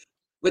director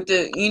with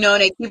the,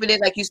 they keep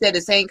it like you said, the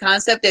same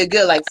concept, they're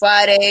good. Like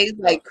Fridays,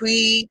 like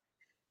Creed,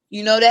 they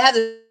have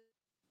the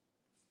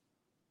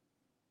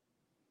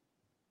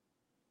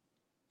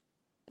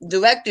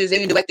directors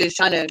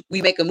trying to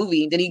remake a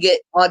movie. Then you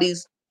get all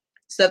these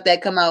stuff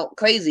that come out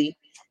crazy.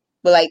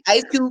 But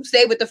Ice Cube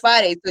stayed with the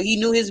Friday, so he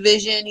knew his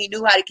vision. He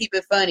knew how to keep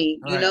it funny,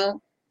 right.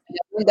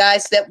 One guy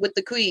stepped with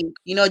the Creed.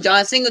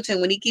 John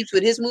Singleton, when he keeps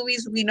with his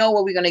movies, we know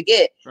what we're gonna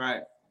get.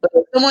 Right. But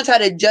if someone try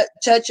to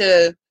touch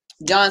a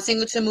John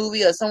Singleton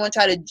movie, or someone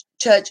try to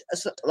touch a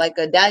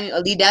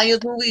Lee Daniels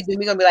movie, then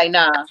we're gonna be like,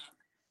 nah,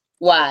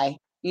 why?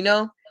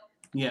 Yeah.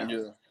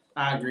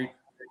 I agree.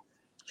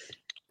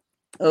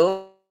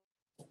 Oh.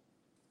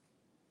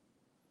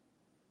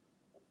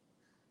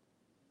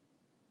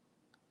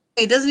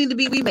 It doesn't need to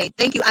be remade.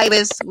 Thank you,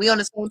 Iris. We on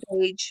the same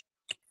page.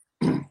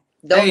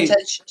 Don't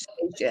touch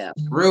Space Jam.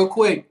 Real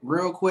quick.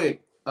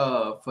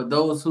 For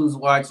those who's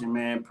watching,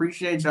 man,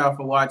 appreciate y'all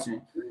for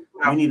watching.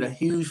 We need a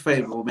huge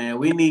favor, man.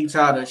 We need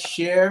y'all to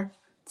share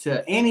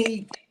to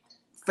any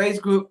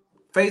Facebook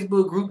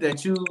group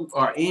that you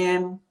are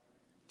in.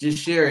 Just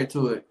share it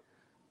to it.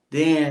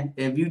 Then,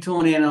 if you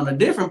tune in on a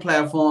different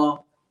platform,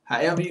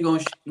 however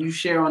you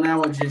share on that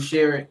one, just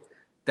share it.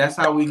 That's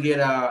how we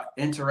get our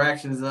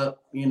interactions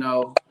up.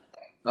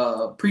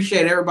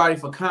 Appreciate everybody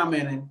for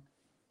commenting.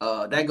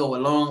 That go a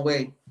long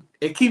way.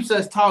 It keeps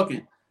us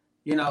talking.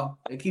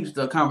 It keeps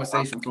the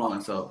conversation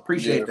flowing. So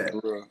appreciate that.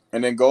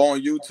 And then go on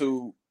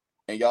YouTube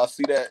and y'all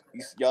see that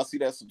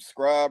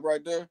subscribe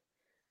right there.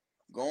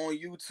 Go on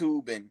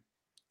YouTube and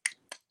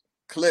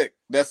click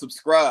that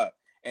subscribe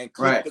and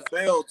click the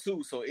bell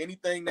too. So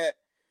anything that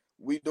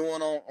we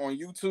doing on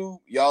YouTube,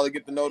 y'all will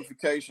get the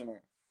notification on.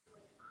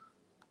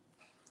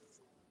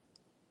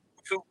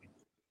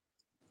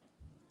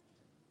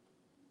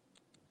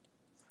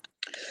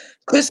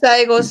 Chris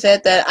Gallego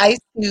said that Ice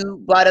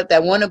Cube brought up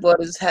that Warner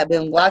Brothers have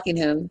been blocking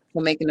him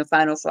from making the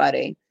Final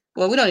Friday.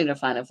 Well, we don't need a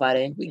Final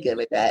Friday. We good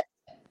with that.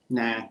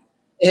 Nah.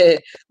 We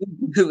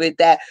good with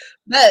that.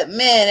 But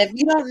man, if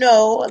you don't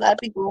know, a lot of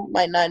people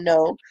might not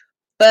know.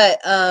 But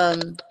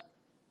I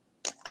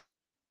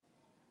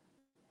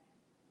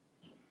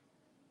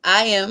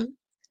am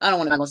I don't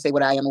want to say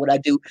what I am or what I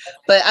do,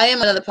 but I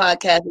am another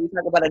podcast where we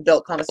talk about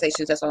adult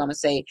conversations. That's all I'm gonna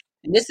say.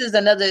 And this is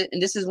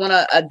one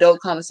of adult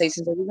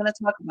conversations that we're gonna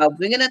talk about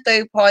bringing a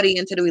third party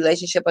into the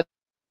relationship.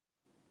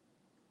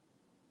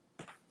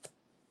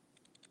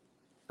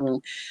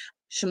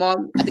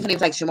 Shamar, I think her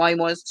name's like Shamari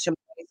Morris, something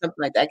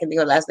like that. I can think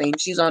of her last name.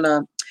 She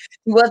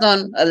was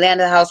on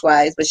Atlanta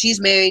Housewives, but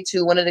she's married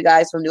to one of the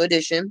guys from New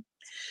Edition.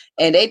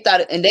 And they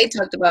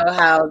talked about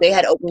how they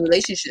had open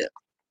relationship.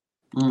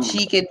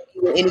 She could be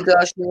with any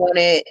girl she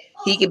wanted.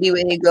 He could be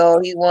with any girl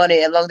he wanted,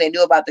 as long as they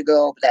knew about the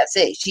girl. But that's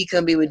it. She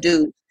couldn't be with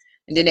dudes.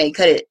 And then they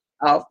cut it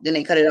off. Then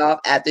they cut it off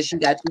after she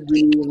got too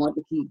greedy and wanted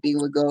to keep being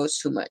with girls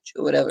too much,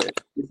 or whatever the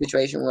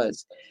situation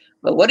was.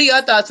 But what are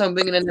your thoughts on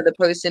bringing another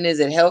person? Is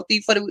it healthy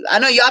for the? I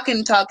know y'all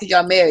can talk because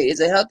y'all married. Is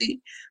it healthy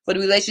for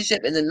the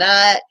relationship? Is it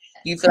not?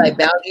 You feel like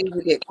boundaries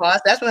will get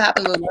crossed? That's what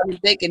happened with Robin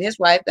Thicke and his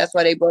wife. That's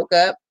why they broke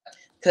up.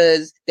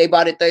 Because they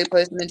brought a third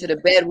person into the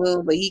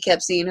bedroom, but he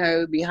kept seeing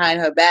her behind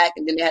her back,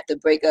 and then they had to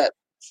break up.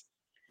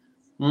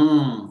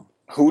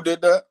 Who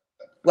did that?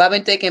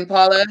 Robin Thicke and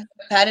Paula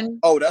Patton.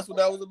 Oh, that's what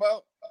that was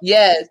about?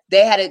 Yes,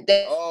 they had it.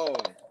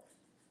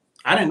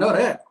 I didn't know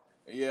that.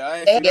 Yeah,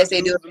 I guess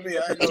they do. I didn't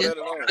know that at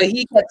all. But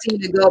he kept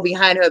seeing the girl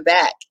behind her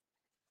back.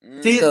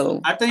 See,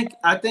 I think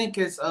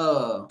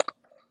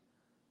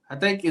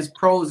it's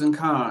pros and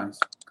cons.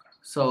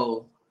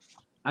 So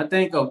I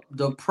think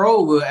the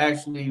pro will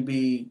actually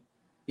be,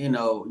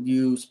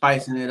 you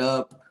spicing it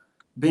up,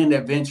 being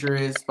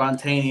adventurous,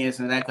 spontaneous,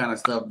 and that kind of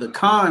stuff. The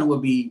con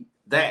would be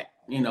that,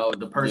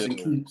 the person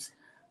keeps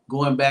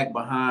going back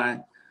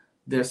behind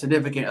their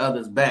significant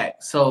other's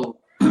back. So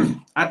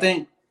I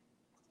think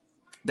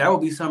that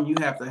would be something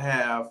you have to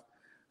have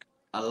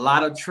a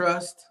lot of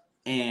trust,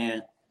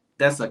 and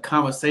that's a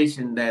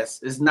conversation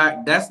that's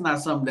not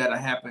something that'll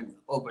happen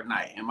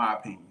overnight, in my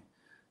opinion.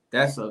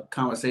 That's a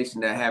conversation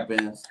that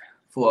happens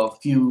for a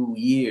few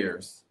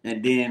years,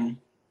 and then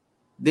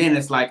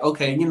it's like,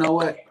 okay, you know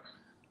what?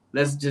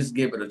 Let's just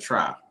give it a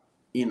try.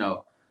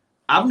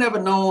 I've never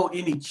known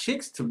any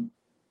chicks to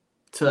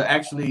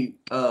actually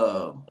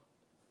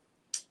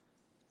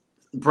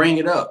bring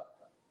it up.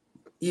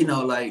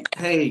 Like,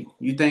 hey,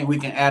 you think we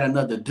can add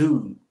another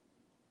dude?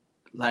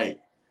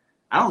 Like,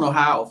 I don't know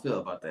how I would feel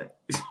about that.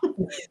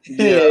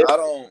 Yeah, I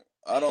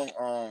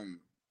don't.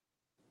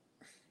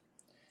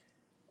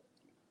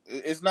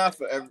 It's not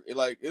for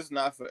it's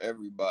not for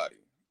everybody.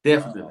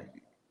 Definitely.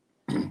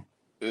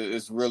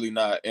 It's really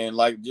not. And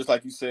just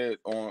like you said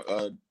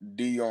on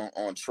D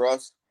on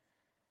trust,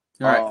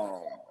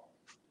 right?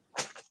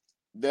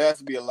 There has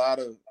to be a lot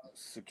of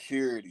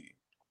security,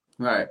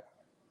 right,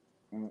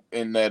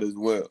 in that as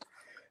well.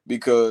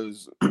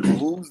 Because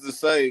who's to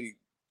say?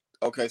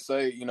 Okay,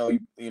 say you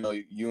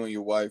and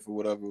your wife or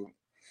whatever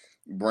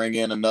bring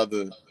in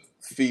another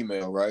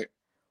female, right?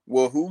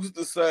 Well, who's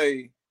to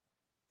say?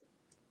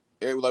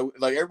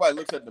 Like everybody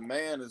looks at the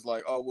man as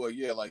like, oh well,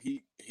 yeah, like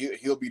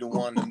he'll be the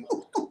one.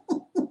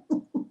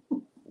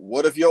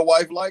 What if your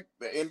wife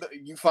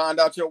you find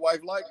out your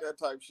wife like that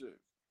type shit?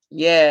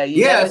 Yeah,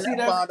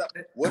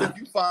 What if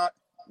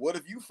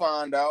you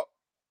find out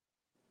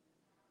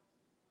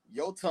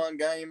your tongue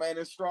game ain't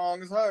as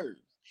strong as hers?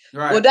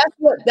 Right. Well,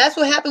 that's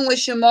what happened with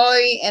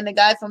Shamari and the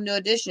guy from New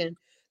Edition.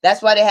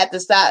 That's why they had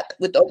to stop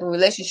with the open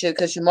relationship,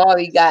 because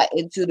Shamari got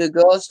into the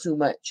girls too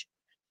much.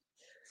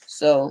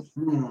 So,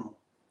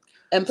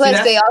 and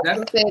plus they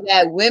also say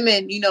that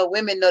women know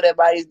their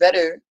bodies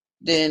better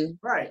than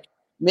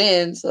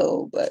men.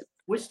 So, but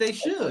which they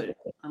should.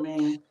 I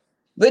mean,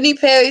 Brittany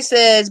Perry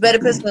says, better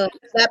put some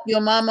slap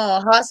your mama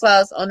or hot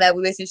sauce on that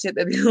relationship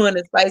if you want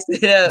to spice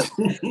it up.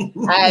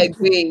 I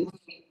agree.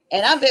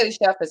 And I'm very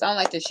selfish. I don't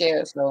like to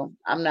share, so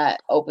I'm not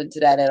open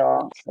to that at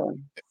all. So.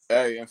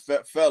 Hey, and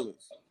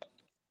fellas,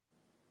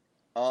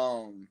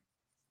 I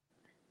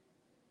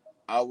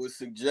would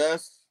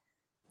suggest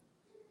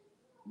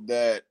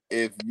that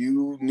if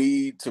you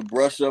need to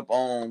brush up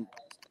on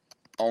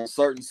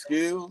certain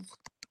skills,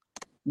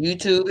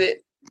 YouTube,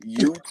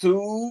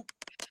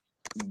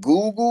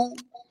 Google,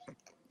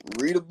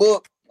 read a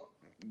book,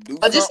 do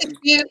something.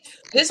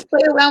 Just play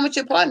around with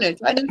your partner.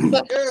 Try to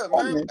man.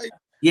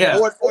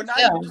 Or not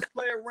even just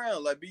play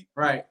around. Like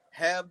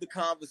have the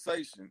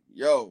conversation,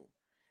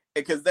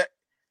 because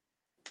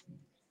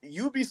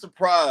you'd be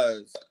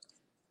surprised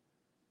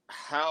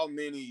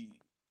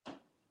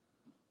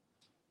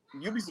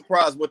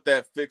what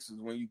that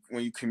fixes when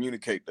you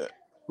communicate that.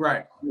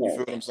 Right. You feel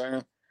what I'm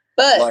saying?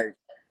 But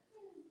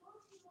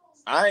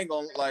I ain't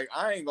gonna lie.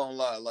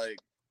 Like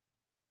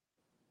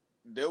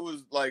there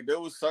was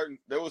certain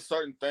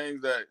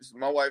things that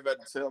my wife had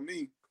to tell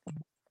me.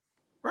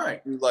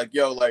 Right. Like,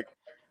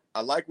 I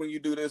like when you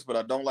do this, but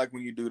I don't like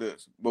when you do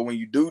this. But when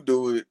you do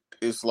it,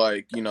 it's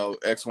like,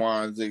 X,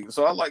 Y, and Z.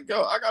 So I I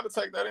got to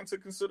take that into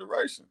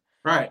consideration.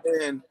 Right.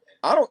 And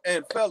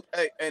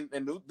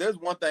there's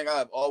one thing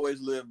I've always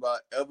lived by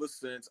ever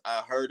since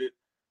I heard it.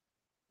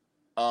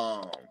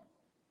 Ever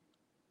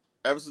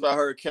since I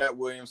heard Cat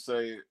Williams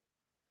say it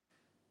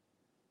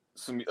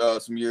some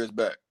years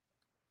back.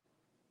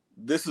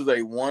 This is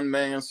a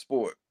one-man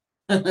sport.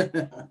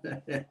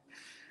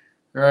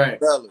 Right.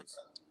 Fellas,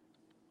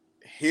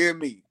 hear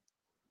me.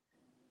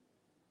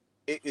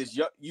 It is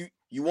you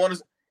want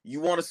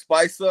to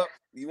spice up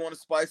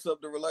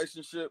the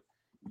relationship.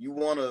 You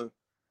want to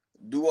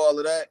do all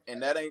of that,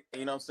 and that ain't,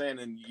 you know what I'm saying,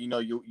 and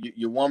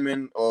your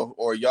woman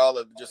or y'all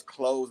are just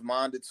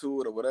closed-minded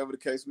to it or whatever the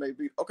case may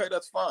be. Okay,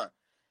 that's fine.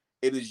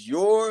 It is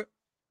your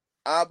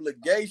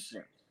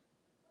obligation.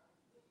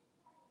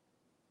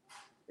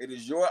 It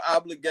is your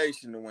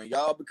obligation that when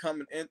y'all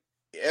becoming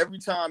every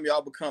time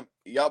y'all become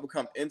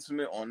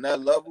intimate on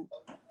that level,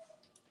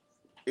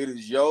 it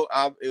is your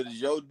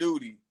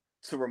duty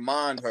to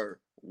remind her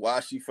why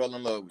she fell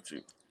in love with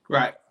you.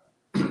 Right.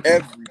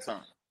 Every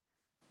time.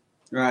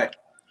 Right.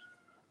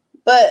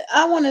 But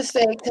I want to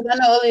say, because I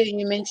know earlier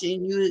you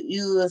mentioned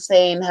you were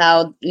saying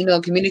how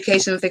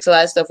communication fix a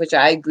lot of stuff, which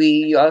I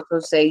agree. You also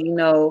say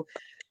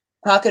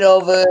talk it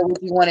over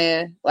if you want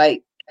to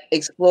like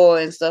explore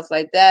and stuff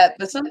like that.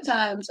 But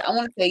sometimes I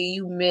want to say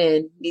you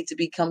men need to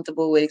be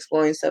comfortable with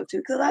exploring stuff too,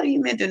 because a lot of you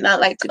men do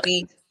not like to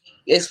be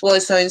explore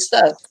certain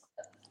stuff.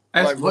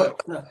 That's like what?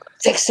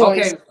 Sex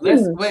toys. Okay,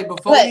 let's wait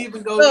before we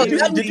even go any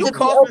Did you deeper.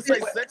 cough and say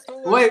sex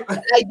toys? Wait,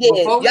 I did.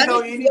 before we Y'all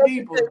go need to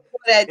any be open deeper, to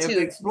explore that if too.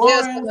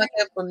 exploring, Like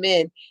that for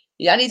men,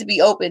 y'all need to be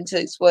open to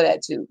explore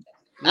that too.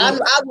 I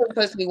wouldn't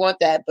personally want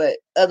that, but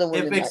other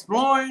women. If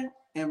exploring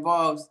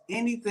involves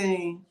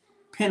anything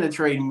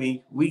penetrating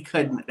me, we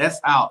couldn't. That's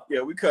out.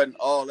 Yeah, we cutting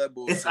all that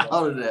bullshit. It's out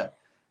of there.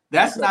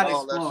 That's not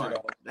exploring.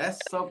 That's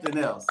something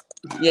else.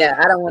 Yeah,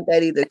 I don't want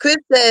that either. Chris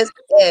says,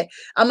 "Yeah,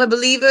 I'm a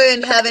believer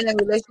in having a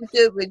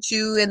relationship with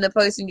you and the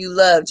person you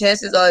love.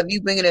 Chances are, if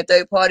you bring in a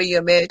third party,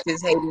 your marriage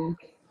is hitting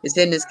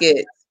the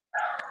skids."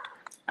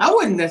 I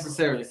wouldn't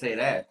necessarily say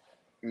that.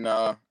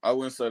 Nah, I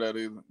wouldn't say that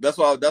either. That's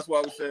why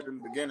we said in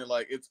the beginning,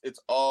 like it's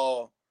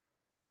all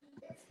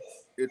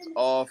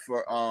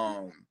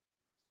for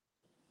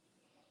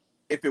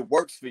if it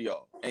works for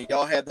y'all and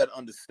y'all have that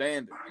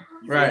understanding,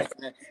 right?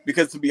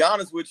 Because to be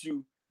honest with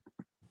you,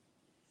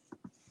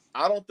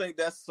 I don't think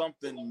that's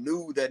something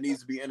new that needs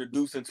to be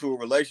introduced into a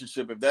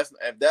relationship. If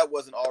that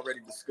wasn't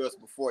already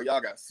discussed before y'all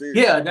got serious.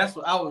 Yeah, that's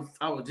what I was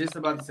just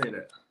about to say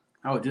that.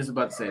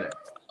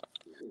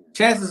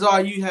 Chances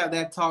are you have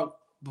that talk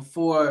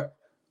before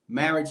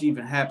marriage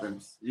even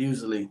happens.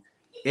 Usually,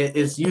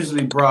 it's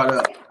usually brought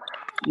up.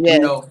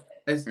 Yeah.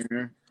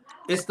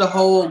 It's the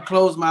whole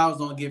closed mouths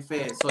don't get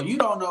fed. So you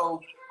don't know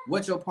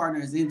what your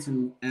partner is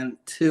into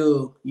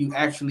until you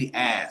actually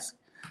ask.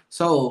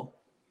 So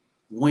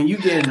when you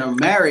get in a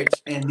marriage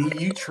and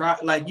you try,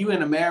 like you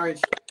in a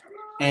marriage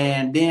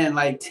and then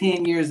like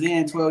 10 years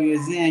in, 12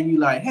 years in, you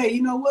like, hey,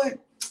 you know what?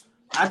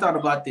 I thought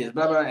about this,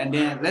 blah, blah, and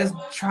then let's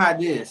try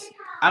this.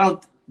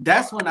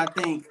 That's when I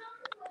think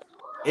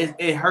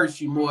it hurts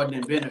you more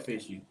than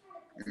benefits you.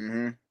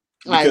 Mm-hmm.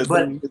 Because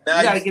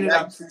now you you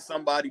see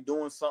somebody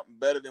doing something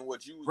better than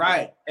what you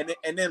was doing.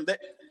 and then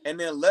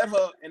let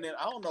her, and then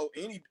I don't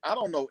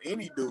know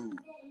any dude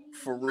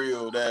for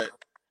real that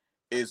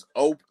is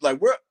open.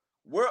 Like we're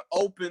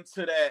open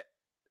to that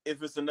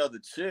if it's another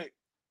chick,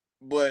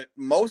 but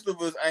most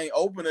of us ain't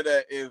open to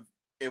that if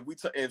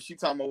she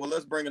talking about, well,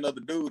 let's bring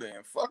another dude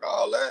in. Fuck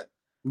all that.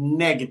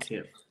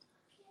 Negative.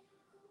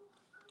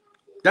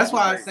 That's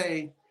why I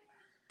say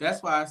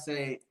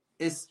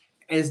it's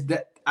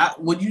that.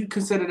 Would you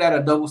consider that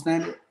a double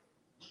standard?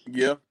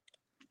 Yeah.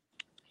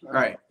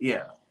 Right.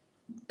 Yeah.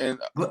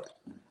 But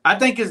I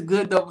think it's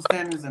good double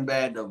standards and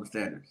bad double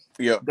standards.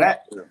 Yeah.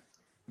 That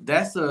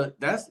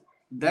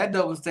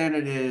double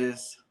standard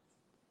is,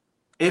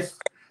 if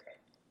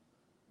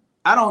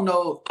I don't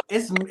know,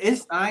 it's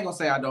I ain't gonna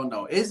say I don't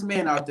know. It's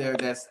men out there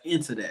that's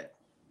into that.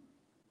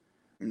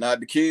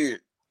 Not the kid.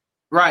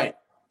 Right.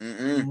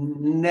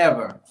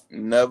 Never.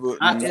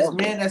 It's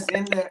men that's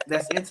in there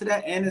that's into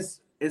that, and it's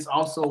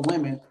also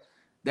women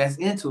that's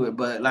into it.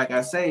 But like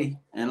I say,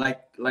 and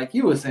like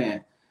you were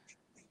saying,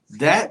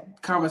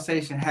 that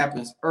conversation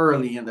happens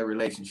early in the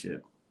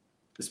relationship,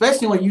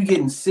 especially when you're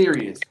getting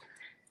serious.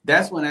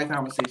 That's when that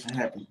conversation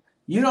happens.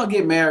 You don't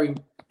get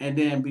married and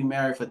then be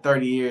married for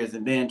 30 years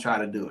and then try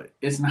to do it.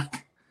 It's not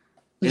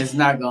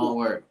gonna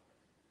work.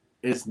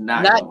 It's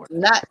not gonna work.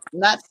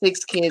 Not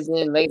 6 kids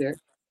in later.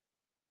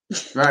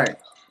 Right.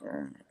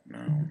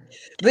 No.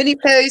 Brittany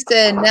Perry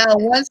said, now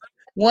once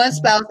one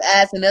spouse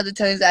asks, another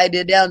turns the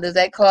idea down. Does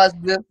that cause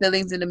real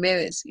feelings in the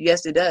marriage?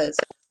 Yes, it does.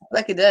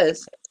 Like it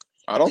does.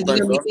 I don't think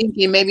so.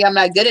 Thinking maybe I'm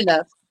not good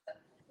enough.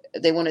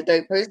 If they want a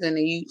third person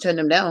and you turn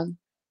them down.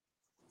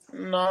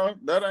 No,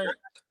 that ain't.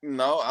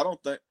 No, I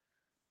don't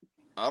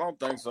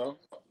think so.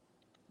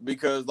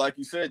 Because, like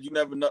you said, you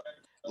never know.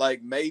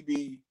 Like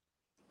maybe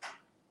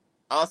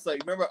I'll say,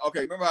 remember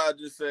how I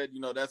just said,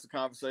 that's a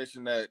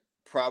conversation that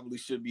probably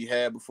should be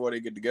had before they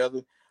get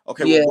together.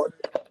 Okay, yeah. Well,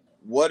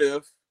 what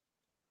if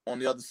on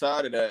the other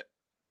side of that,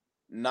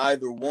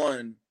 neither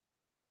one,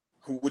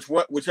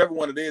 whichever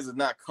one it is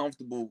not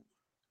comfortable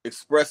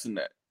expressing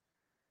that?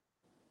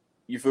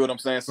 You feel what I'm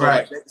saying? So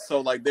right.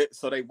 So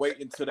they wait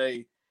until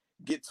they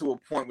get to a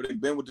point where they've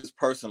been with this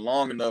person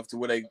long enough to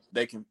where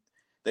they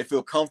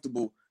feel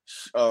comfortable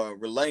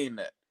relaying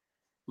that.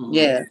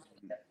 Yeah.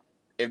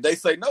 if they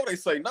say no, they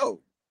say no.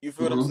 You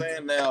feel what I'm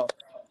saying? Now,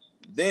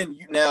 then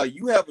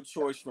you have a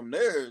choice from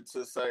there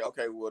to say,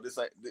 okay, well, this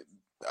ain't.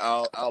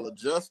 I'll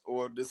adjust,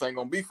 or this ain't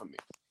gonna be for me.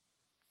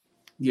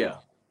 Yeah.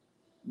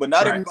 But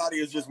not everybody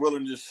is just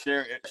willing to just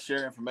share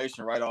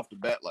information right off the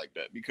bat like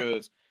that,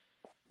 because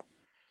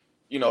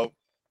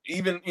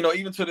even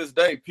to this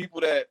day,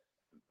 people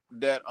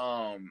that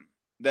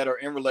are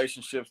in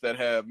relationships that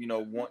have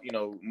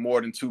one more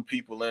than two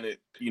people in it,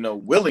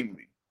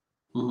 willingly,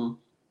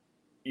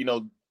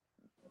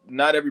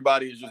 not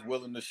everybody is just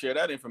willing to share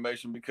that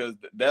information, because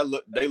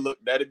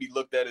that'd be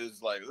looked at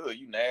as like, oh,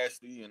 you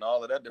nasty and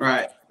all of that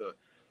different stuff.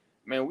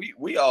 Man,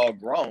 we all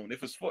grown.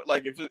 If it's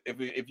like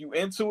if you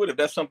into it, if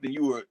that's something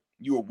you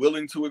were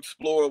willing to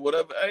explore or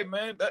whatever, hey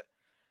man,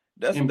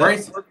 that's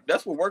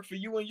what worked for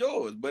you and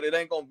yours. But it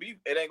ain't gonna be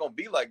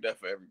like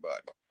that for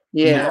everybody.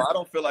 Yeah, I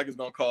don't feel like it's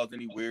gonna cause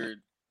any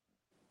weird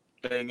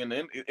thing, and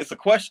then it's a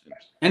question.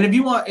 And if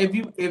you want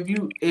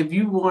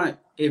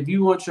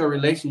your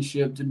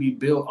relationship to be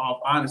built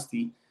off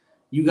honesty,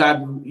 you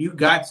got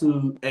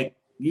to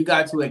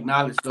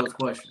acknowledge those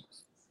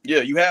questions.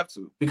 Yeah, you have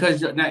to,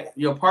 because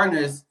your partner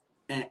is,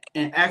 in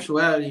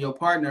actuality, your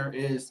partner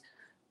is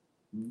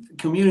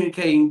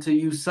communicating to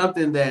you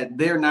something that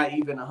they're not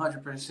even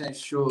 100%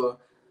 sure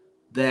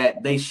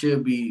that they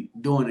should be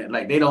doing it.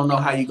 Like, they don't know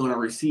how you're going to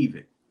receive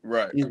it.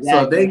 Right. Exactly.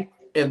 So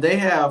if they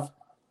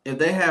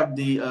have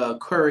the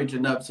courage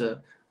enough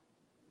to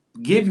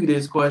give you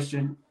this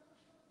question,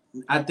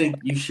 I think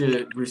you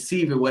should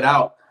receive it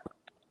without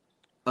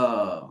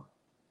the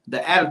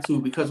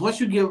attitude. Because once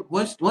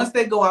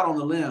they go out on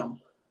the limb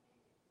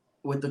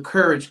with the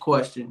courage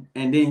question,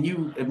 and then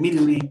you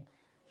immediately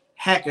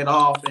hack it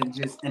off, and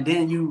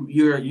then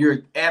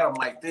you're at them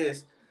like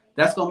this,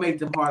 that's gonna make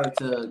them harder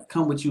to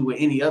come with you with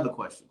any other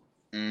question.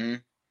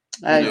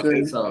 I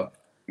agree. So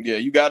yeah,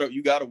 you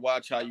gotta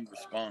watch how you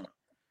respond.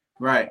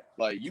 Right.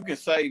 Like, you can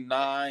say,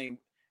 nah,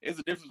 it's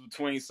a difference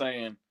between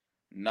saying,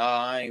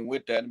 nah, I ain't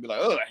with that, and be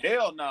like, oh,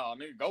 hell no,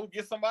 nigga, go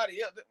get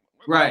somebody else.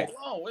 Right.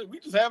 We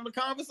just having a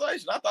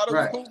conversation. I thought it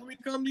was cool for me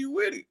to come to you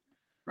with it.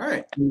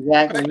 Right.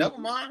 Exactly. Okay, never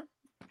mind.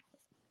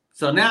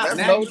 So now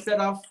you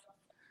set off.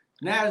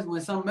 Now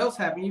when something else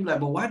happened, you be like,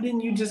 but why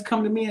didn't you just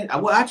come to me?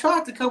 I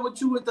tried to come with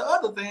you with the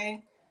other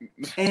thing,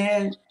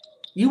 and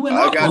you went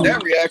off. I got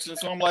that reaction,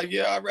 so I'm like,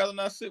 yeah, I'd rather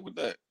not sit with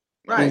that.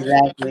 Right.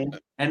 Exactly.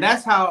 And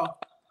that's how,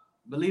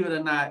 believe it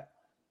or not,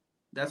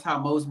 that's how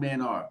most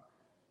men are.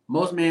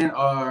 Most men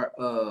are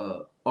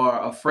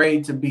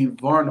afraid to be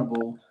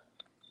vulnerable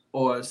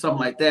or something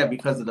like that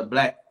because of the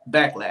black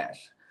backlash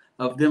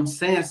of them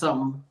saying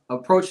something,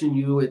 approaching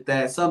you with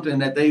something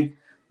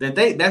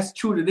that's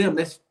true to them.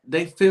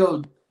 They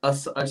feel a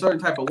certain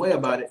type of way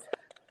about it,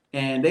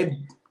 and they,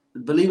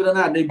 believe it or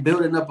not, they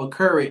building up a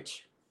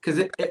courage, because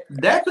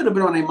that could have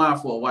been on their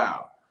mind for a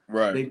while.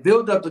 Right. They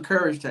build up the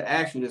courage to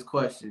ask you this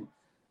question,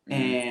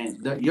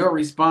 and your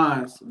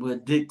response will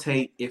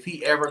dictate if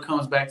he ever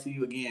comes back to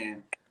you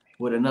again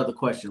with another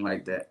question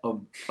like that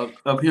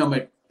of him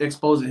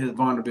exposing his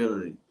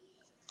vulnerability.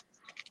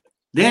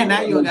 Then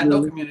now you got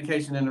no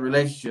communication in the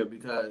relationship,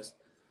 because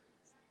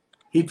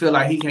he feel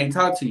like he can't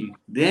talk to you.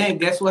 Then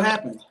guess what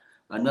happens?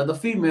 Another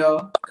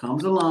female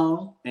comes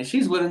along, and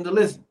she's willing to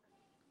listen.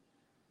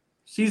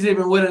 She's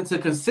even willing to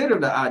consider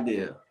the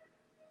idea.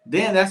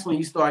 Then that's when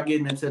you start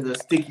getting into the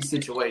sticky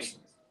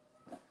situations.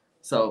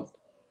 So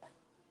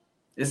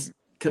if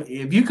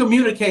you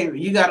communicate,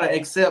 you gotta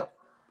accept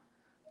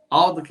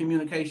all the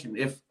communication.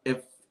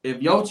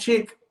 If your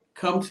chick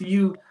come to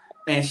you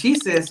and she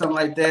says something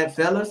like that,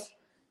 fellas,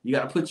 you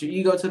gotta put your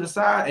ego to the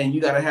side and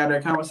you gotta have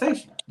that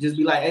conversation. Just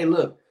be like, hey,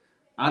 look,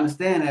 I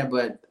understand that,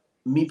 but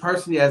me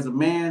personally as a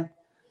man,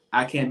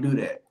 I can't do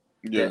that.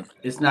 Yeah.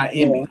 It's not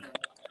in me.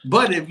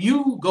 But if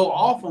you go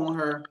off on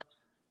her,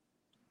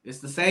 it's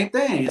the same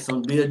thing. It's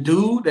gonna be a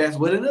dude that's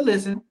willing to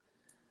listen,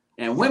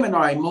 and women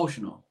are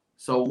emotional.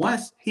 So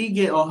once he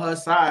get on her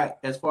side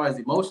as far as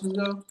emotions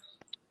go,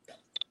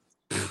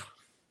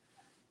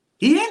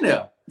 he in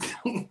there.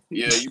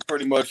 Yeah, you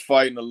pretty much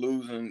fighting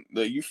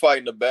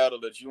the battle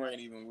that you ain't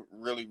even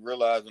really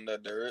realizing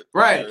that there is.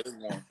 Right. There is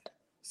one.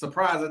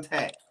 Surprise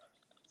attack.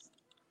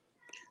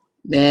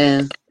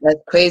 Man, that's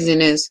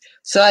craziness.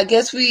 So I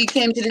guess we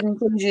came to the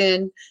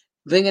conclusion,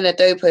 bringing a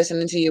third person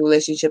into your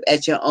relationship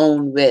at your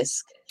own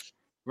risk.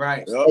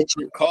 Right. Yep. At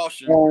your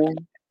Caution. own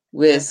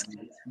risk.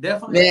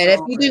 Definitely. Man, if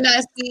you did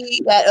not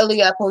see that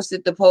earlier, I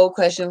posted the poll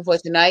question for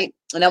tonight,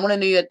 and I want to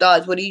know your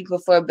thoughts. What do you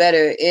prefer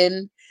better,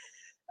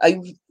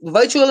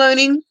 virtual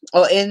learning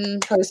or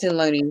in-person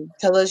learning?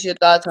 Tell us your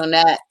thoughts on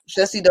that,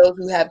 especially those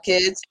who have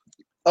kids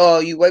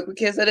or you work with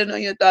kids. I don't know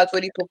your thoughts.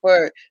 What do you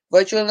prefer,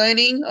 virtual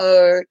learning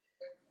or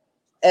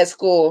at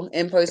school,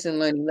 in-person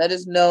learning? Let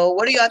us know.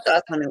 What are your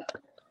thoughts on it?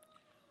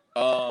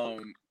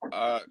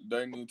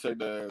 They need to take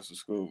their ass to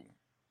school.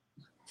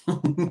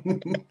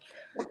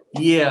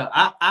 Yeah,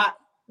 I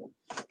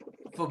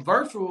for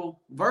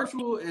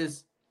virtual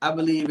is, I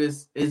believe,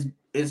 is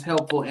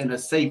helpful in a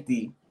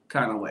safety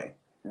kind of way.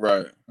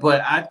 Right.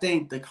 But I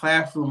think the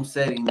classroom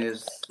setting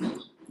is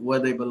where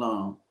they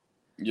belong.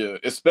 Yeah,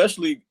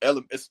 especially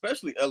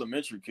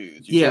elementary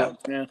kids. You Yeah. know what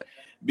I'm saying?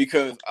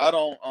 Because I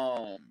don't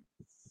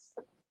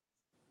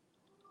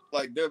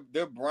like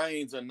their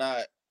brains are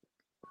not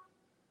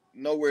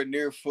nowhere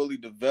near fully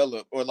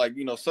developed, or like,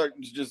 you know,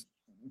 certain just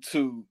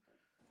to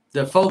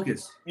the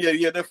focus.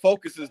 Yeah, their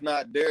focus is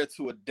not there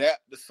to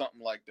adapt to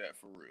something like that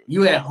for real.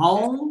 You at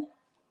home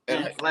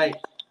and like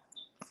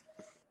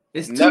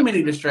it's too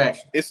many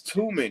distractions. It's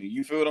too many.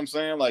 You feel what I'm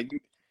saying? Like,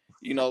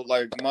 you know,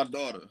 like my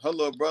daughter, her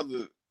little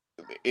brother,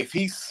 if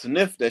he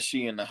sniffed that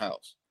she in the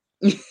house,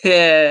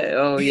 yeah,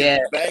 oh yeah,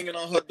 banging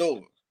on her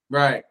door,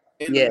 right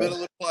in the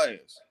middle of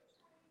class.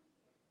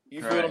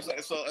 You feel right. what I'm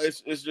saying? So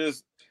it's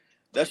just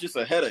that's just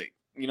a headache.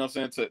 You know what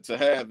I'm saying to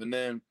have, and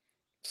then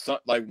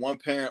like one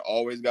parent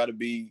always got to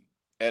be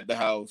at the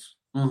house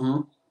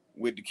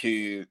with the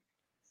kid.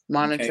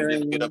 Monitoring. You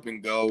can't just get up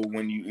and go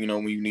when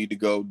when you need to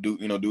go do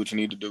what you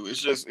need to do.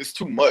 It's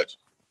too much.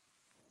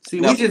 See,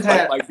 now, we just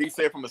had like D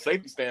said, from a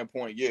safety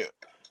standpoint, yeah,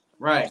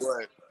 right.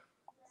 But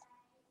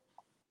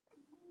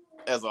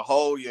as a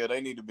whole, yeah,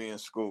 they need to be in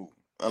school.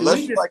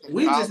 Unless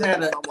we just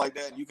had something like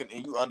that, you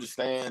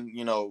understand,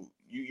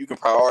 you can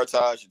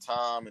prioritize your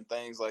time and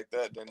things like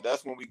that. Then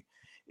that's when we,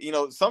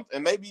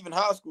 and maybe even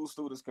high school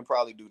students can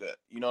probably do that.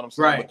 You know what I'm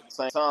saying? Right. But at the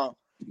same time.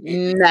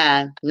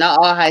 Nah, not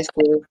all high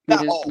school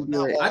students can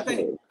do it. I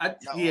think,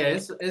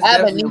 it's I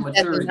have a definitely a niece that's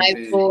in maturity high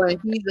thing. school,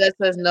 and she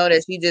lets us know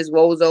that she just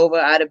rolls over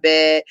out of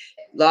bed,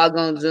 log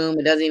on Zoom,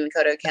 and doesn't even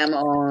cut her camera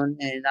on.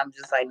 And I'm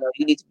just like, no,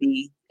 you need to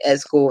be at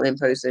school in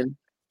person.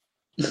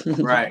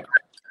 Right.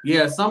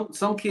 Yeah. Some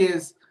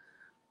kids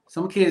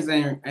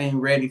ain't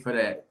ready for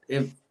that.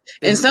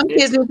 And some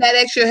kids need that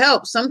extra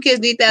help. Some kids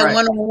need that right.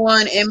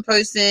 one-on-one,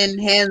 in-person,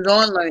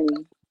 hands-on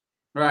learning.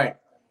 Right.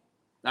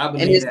 I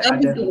believe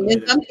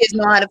that. Some kids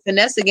know how to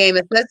finesse the game,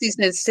 especially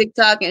since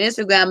TikTok and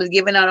Instagram is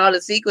giving out all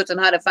the secrets on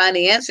how to find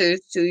the answers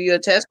to your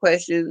test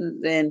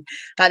questions and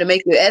how to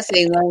make your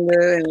essay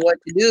longer and what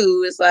to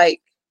do. It's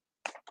like,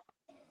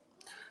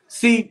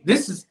 see,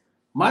 this is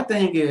my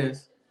thing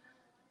is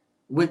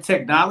with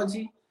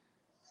technology,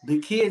 the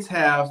kids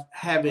have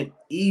it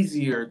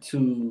easier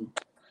to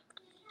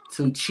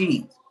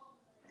cheat.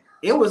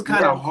 It was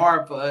kind of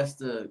hard for us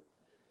to.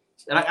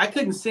 I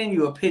couldn't send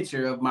you a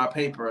picture of my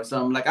paper or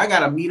something. Like I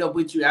gotta meet up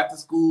with you after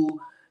school,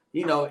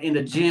 in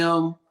the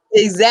gym.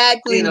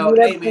 Exactly.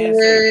 Hey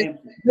man,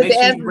 make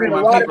sure you bring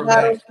my paper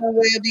back.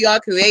 Somewhere, be all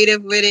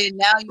creative with it.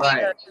 Now you ain't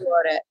gotta do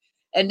all that.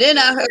 And then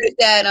I heard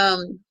that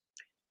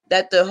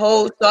that the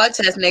whole STAR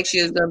test next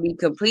year is gonna be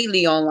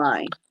completely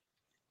online.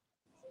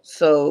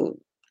 So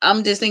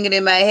I'm just thinking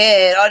in my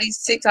head, all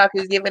these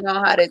TikTokers giving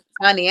out how to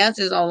find the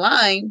answers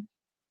online.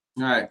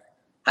 Right.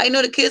 How you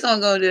know the kids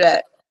aren't gonna do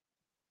that?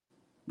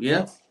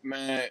 Yeah.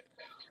 Man.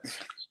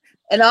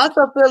 And I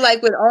also feel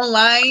like with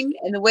online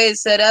and the way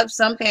it's set up,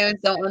 some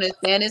parents don't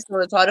understand it, so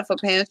it's harder for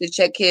parents to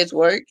check kids'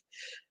 work.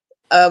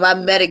 I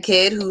met a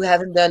kid who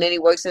hasn't done any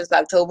work since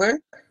October.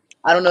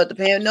 I don't know if the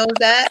parent knows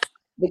that.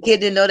 The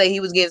kid didn't know that he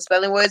was getting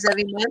spelling words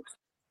every month.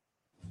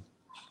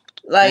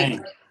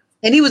 Like,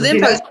 and he was in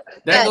person.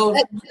 That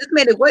just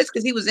made it worse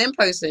because he was in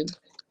person.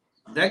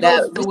 That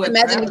goes to what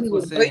Travis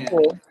was saying.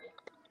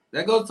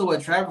 That goes to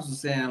what Travis was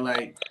saying.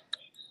 Like,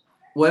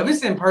 well, if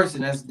it's in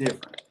person, that's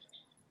different.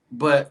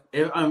 But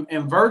if I'm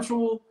in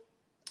virtual,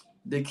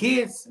 the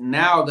kids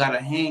now got a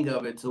hang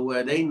of it to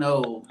where they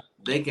know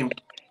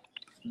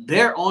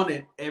they're on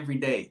it every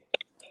day.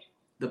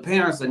 The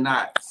parents are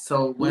not.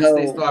 So once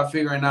they start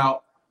figuring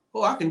out,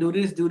 I can do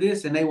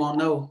this, and they won't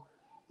know.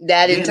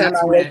 That's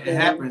when it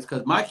happens.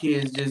 Because my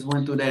kids just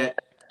went through that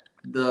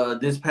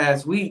this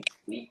past week.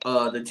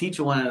 The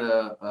teacher wanted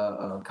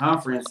a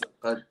conference,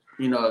 a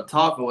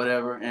talk or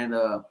whatever, and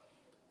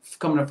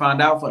coming to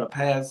find out for the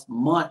past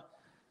month,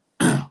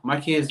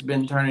 my kids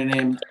been turning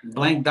in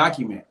blank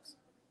documents.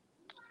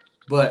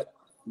 But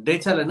they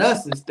telling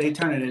us they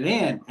turning it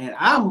in, and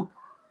I'm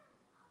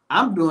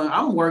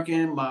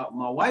working. My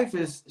wife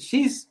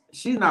she's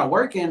not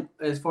working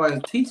as far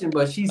as teaching,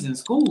 but she's in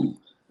school.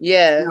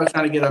 Yeah.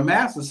 Trying to get her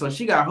master's. So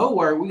she got her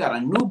work. We got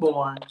a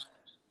newborn,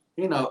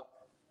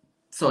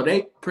 so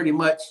they pretty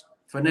much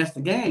finessed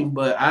the game.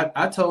 But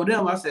I told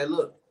them, I said,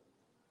 look,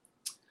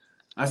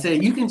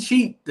 you can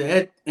cheat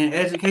in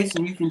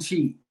education, you can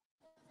cheat,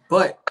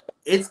 but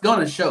it's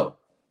gonna show.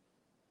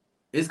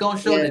 It's gonna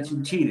show that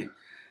you cheated.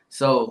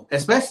 So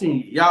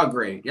especially y'all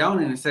grade, y'all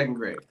in the second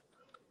grade.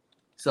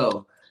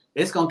 So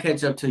it's gonna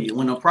catch up to you.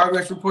 When the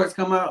progress reports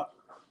come out,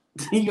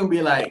 you're gonna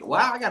be like,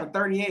 wow, I got a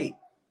 38.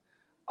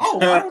 Oh,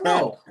 I don't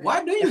know.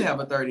 Why do you have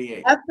a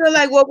 38? I feel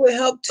like what would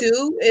help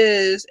too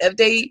is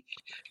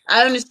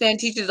I understand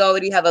teachers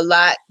already have a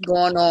lot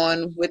going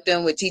on with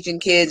them with teaching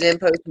kids in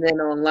person and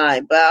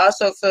online, but I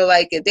also feel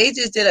like if they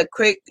just did a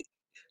quick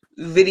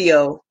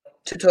video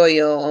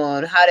tutorial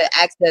on how to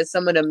access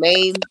some of the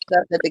main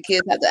stuff that the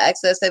kids have to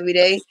access every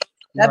day,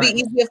 that'd be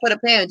easier for the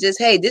parents. Just,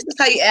 hey, this is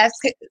how you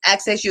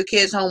access your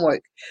kids'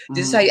 homework.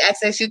 This is how you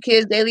access your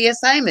kids' daily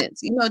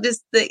assignments.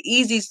 This the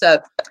easy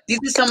stuff. These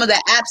are some of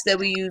the apps that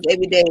we use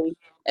every day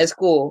at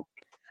school.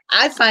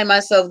 I find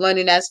myself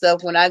learning that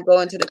stuff when I go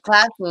into the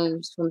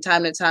classrooms from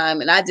time to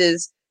time, and I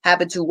just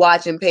happen to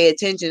watch and pay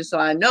attention. So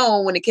I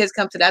know when the kids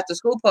come to the after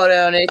school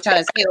program and they're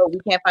trying to say, "Oh, we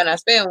can't find our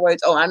spelling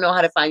words." Oh, I know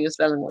how to find your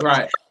spelling words.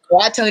 Right. So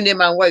I turned in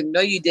my work.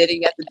 No, you didn't.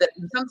 You have to.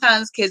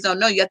 Sometimes kids don't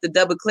know. You have to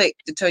double click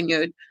to turn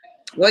your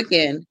work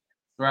in.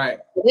 Right.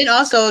 But then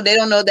also they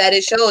don't know that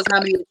it shows how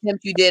many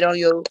attempts you did on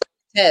your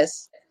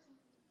test.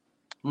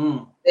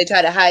 They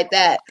try to hide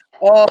that.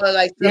 Or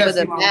like some of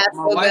the math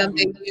programs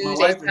they use,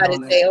 they try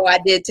to say, "Oh, I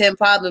did 10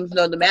 problems."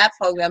 No, the math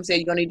program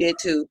said you only did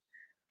 2.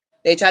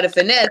 They try to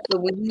finesse,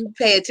 but when you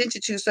pay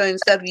attention to certain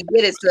stuff, you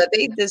get it. So if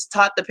they just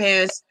taught the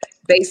parents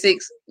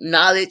basics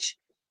knowledge,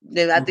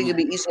 then I think it'd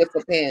be easier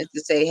for parents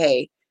to say,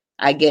 "Hey,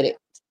 I get it."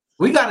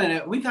 We kind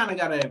of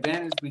got an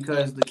advantage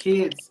because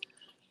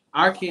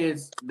our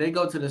kids, they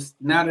go to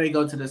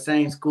the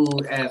same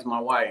school as my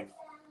wife,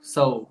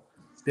 so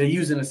they're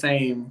using the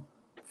same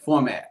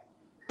format.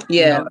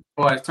 Yeah. As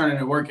far as turning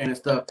their work in and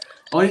stuff.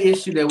 Only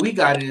issue that we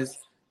got is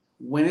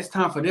when it's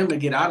time for them to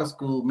get out of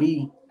school,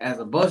 me as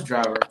a bus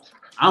driver,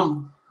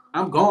 I'm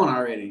gone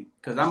already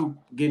because I'm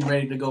getting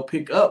ready to go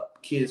pick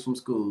up kids from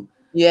school.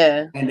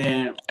 Yeah. And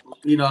then,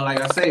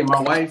 like I say,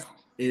 my wife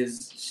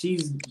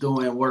she's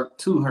doing work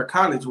too, her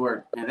college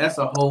work, and that's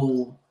a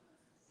whole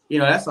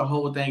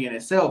thing in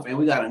itself. And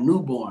we got a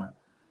newborn.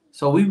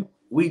 So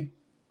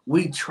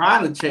we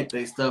try to check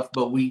their stuff,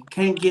 but we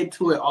can't get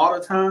to it all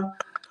the time.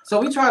 So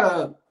we try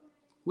to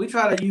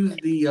use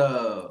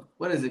the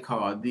what is it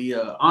called?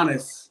 The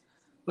honest,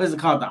 what is it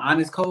called? The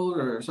honest code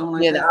or something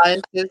like that? Yeah, the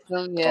honest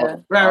system, yeah.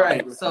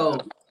 Right. So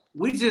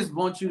we just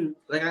want you,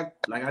 like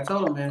I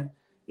told him, man,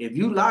 if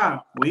you lie,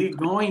 we're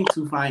going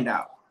to find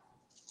out.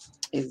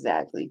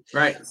 Exactly.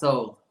 Right.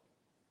 So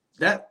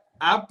that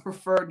I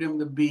prefer them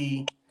to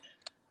be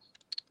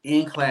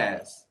in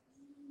class.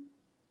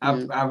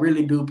 I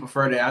really do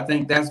prefer that. I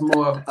think that's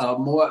more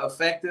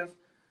effective.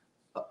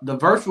 The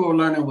virtual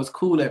learning was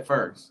cool at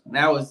first.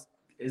 Now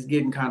it's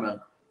getting kind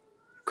of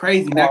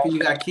crazy. Now because you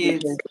got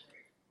kids,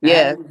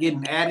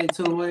 getting added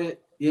to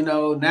it.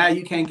 Now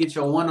you can't get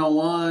your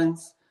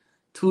one-on-ones,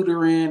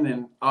 tutoring,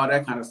 and all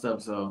that kind of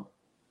stuff. So,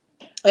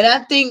 and I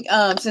think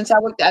since I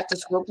worked after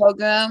school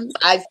program,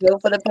 I feel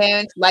for the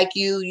parents like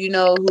you,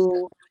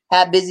 who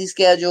have busy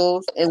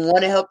schedules and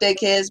want to help their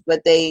kids,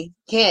 but they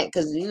can't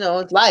because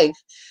it's life.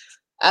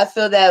 I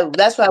feel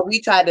that's why we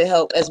try to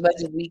help as much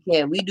as we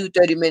can. We do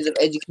 30 minutes of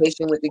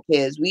education with the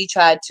kids. We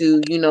try to,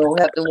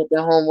 help them with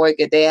their homework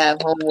if they have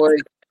homework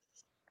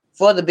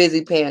for the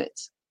busy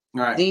parents.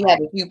 Right. Then you have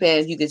a few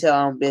parents you can tell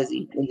I'm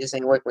busy and just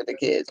ain't work with the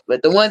kids.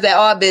 But the ones that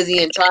are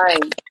busy and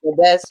trying their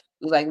best,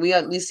 like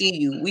we see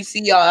you. We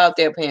see y'all out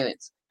there,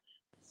 parents.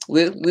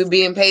 We're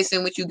being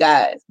patient with you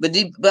guys. But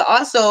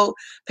also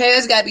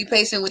parents gotta be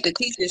patient with the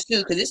teachers too,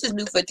 because this is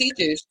new for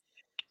teachers.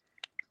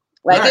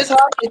 Like it's hard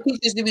for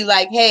teachers to be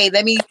like, "Hey,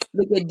 let me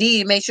look at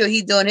D, make sure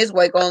he's doing his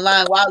work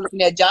online while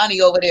looking at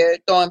Johnny over there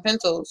throwing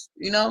pencils."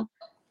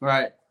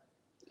 Right.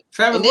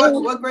 Travis,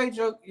 what grade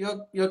your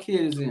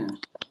kid is in?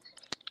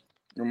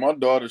 My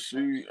daughter,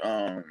 she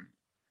 10,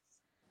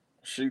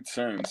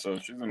 so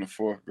she's in the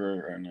 4th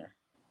grade right now.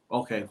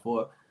 Okay,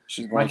 4.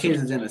 My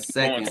kids is in the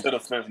 2nd. Going to the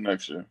 5th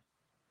next year.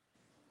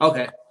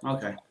 Okay.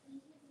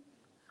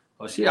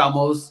 Well, she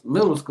almost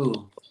middle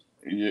school.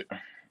 Yeah.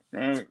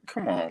 Man,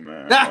 come on,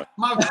 man.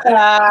 My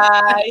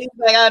bad. He's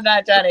like, I'm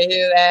not trying to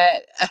hear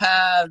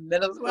that.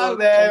 Middle school. My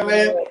bad,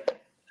 man.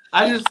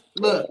 I just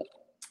look.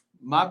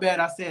 My bad.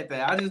 I said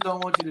that. I just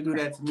don't want you to do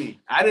that to me.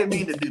 I didn't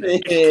mean to do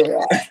that.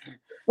 Yeah.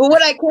 But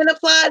what I can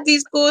applaud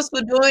these schools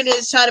for doing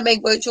is trying to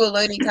make virtual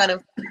learning kind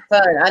of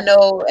fun. I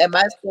know at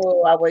my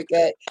school I work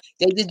at,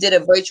 they just did a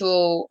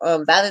virtual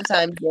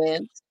Valentine's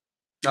dance.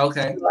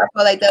 Okay. So I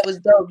felt like that was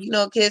dope.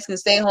 Kids can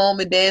stay home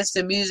and dance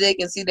to music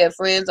and see their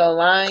friends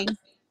online.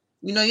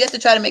 You have to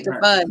try to make it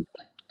fun.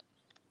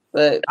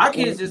 But our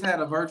kids just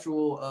had a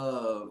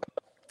virtual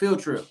field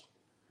trip.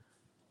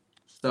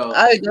 So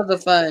I heard those are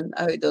fun.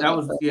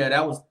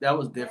 That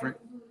was different.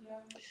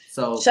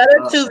 So shout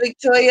out to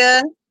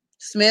Victoria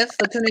Smith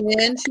for tuning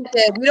in. She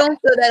said, "We don't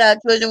feel that our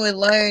children will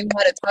learn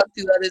how to talk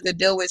to others and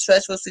deal with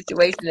stressful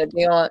situations if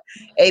they aren't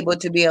able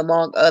to be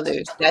among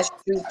others." That's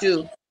true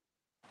too.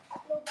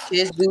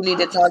 Kids do need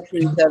to talk to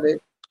each other.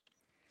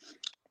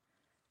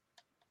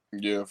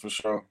 Yeah, for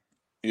sure.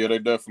 Yeah, they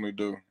definitely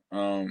do.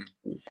 And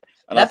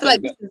I feel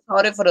like this is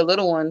harder for the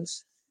little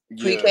ones.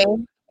 Pre-K.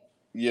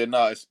 Yeah,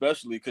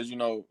 especially because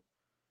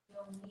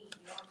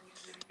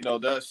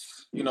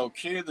that's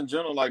kids in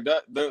general like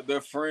that.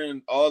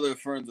 All their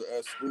friends are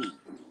at school.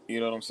 You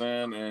know what I'm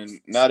saying? And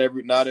not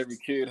every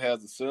kid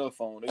has a cell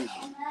phone either,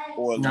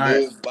 or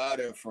lives by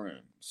their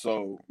friend.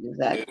 So you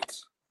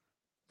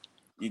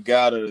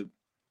gotta.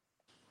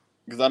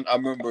 Because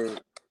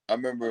I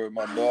remember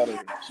my daughter.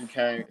 She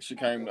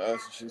came to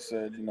us and she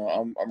said,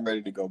 I'm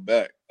ready to go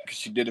back because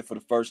she did it for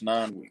the first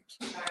 9 weeks,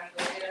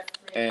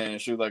 and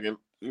she was like,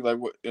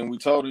 what? And we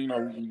told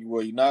her,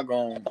 well, you're not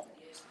gonna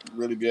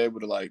really be able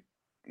to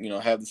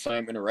have the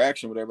same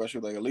interaction with everybody. She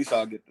was like, at least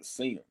I'll get to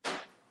see them.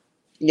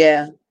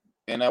 Yeah.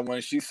 And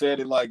when she said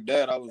it like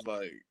that, I was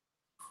like,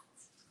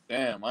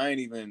 damn, I ain't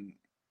even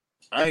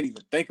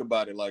think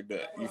about it like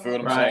that. You feel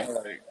what I'm Right. saying?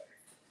 Like,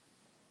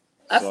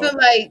 I feel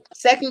like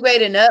second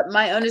grade and up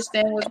might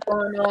understand what's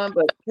going on,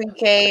 but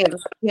pre-K and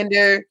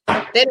kinder,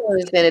 they don't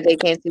understand that they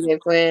can't see their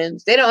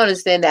friends. They don't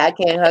understand that I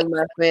can't hug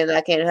my friends,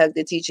 I can't hug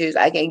the teachers,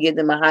 I can't give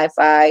them a high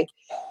five.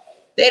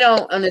 They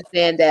don't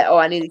understand that, oh,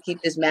 I need to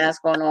keep this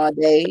mask on all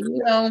day.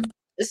 You know,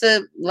 it's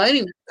a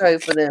learning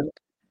curve for them.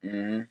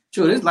 Mm-hmm.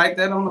 True, it's like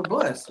that on the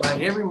bus. Like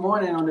every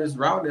morning on this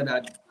route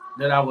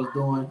that I was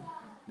doing,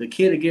 the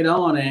kid would get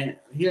on and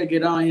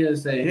he'll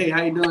say, "Hey,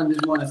 how you doing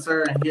this morning,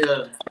 sir?" And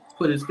he'll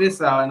put his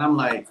fists out, and I'm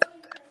like,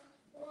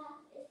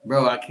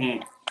 "Bro, I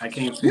can't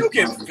You fist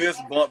can bump you." fist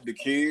bump the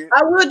kid.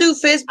 I will do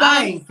fist I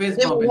bump. ain't fist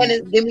Then bumping.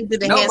 we do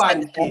the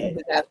Nobody's handstand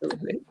kid.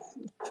 afterwards.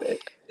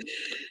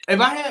 If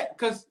I had,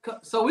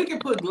 so we can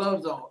put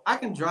gloves on. I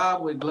can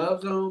drive with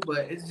gloves on,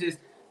 but it's just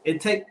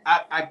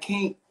I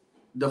can't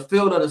the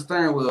feel of the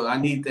steering wheel. I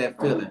need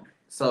that feeling,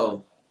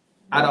 so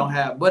I don't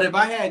have. But if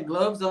I had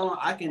gloves on,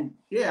 I can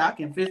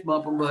fist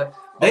bump them. But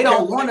they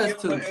don't want us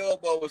give them to. an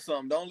elbow or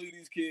something. Don't leave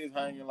these kids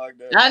hanging like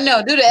that. I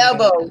know. Do the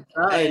elbow.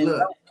 Hey,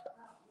 look,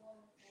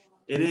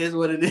 it is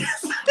what it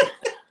is.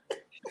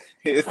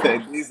 He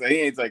said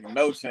he ain't taking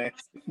no chance.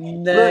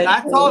 Look,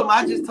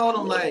 I just told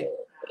him like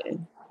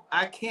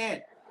I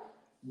can't.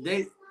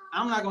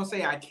 I'm not gonna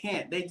say I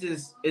can't.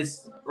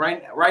 It's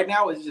right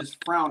now. It's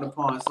just frowned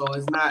upon. So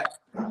it's not.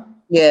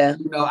 Yeah.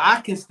 You know, I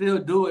can still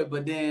do it,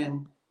 but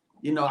then,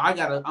 you know, I'm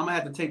gonna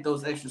have to take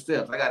those extra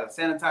steps. I gotta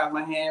sanitize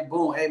my hand.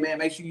 Boom. Hey man,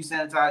 make sure you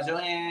sanitize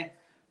your hand.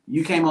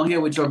 You came on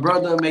here with your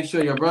brother. Make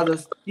sure your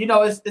brother's. You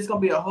know, it's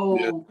gonna be a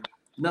whole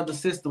another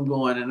system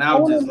going. And I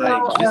was just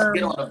like, just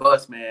get on the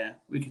bus, man.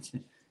 We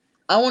can.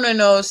 I want to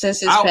know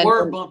since it's I'll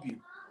word bump you.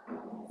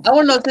 I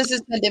want to know since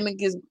this pandemic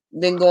has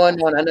been going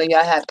on. I know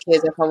y'all have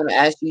kids. I want to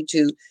ask you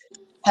too.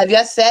 Have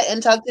y'all sat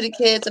and talked to the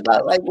kids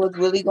about like what's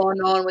really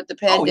going on with the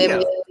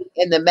pandemic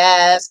and the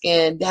mask?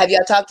 And have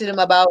y'all talked to them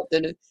about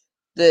the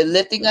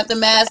lifting of the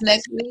mask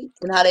next week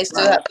and how they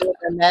still have to wear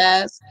their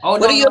mask? Oh,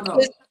 what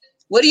no.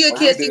 What do your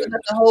kids think about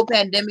the whole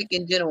pandemic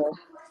in general?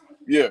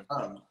 Yeah.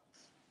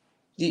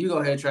 You go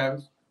ahead,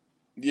 Travis.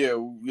 Yeah,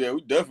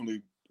 we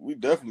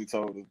definitely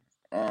told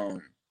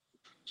them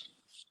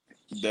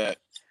that.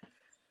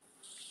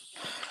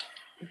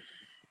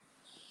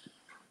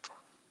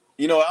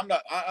 You know,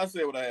 I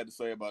said what I had to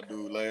say about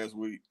dude last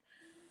week.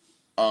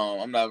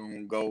 I'm not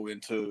even gonna go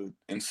into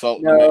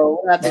insulting him. No,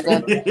 we're not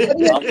going.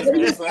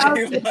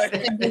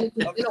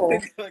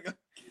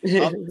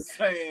 I'm just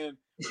saying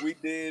we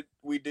did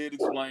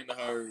explain to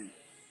her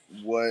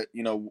what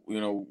you know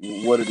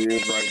what it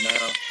is right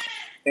now.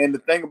 And the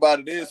thing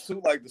about it is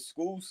too, like the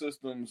school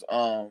systems,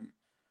 not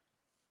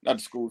the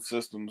school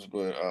systems,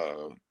 but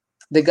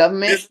the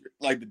government,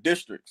 like the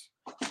districts.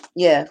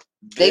 Yeah,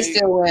 they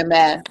still wearing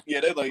masks. Yeah,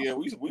 they're like,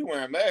 we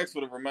wearing masks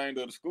for the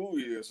remainder of the school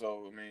year.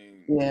 So I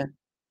mean, yeah.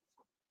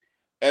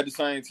 At the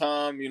same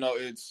time, you know,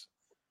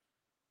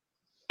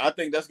 I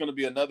think that's going to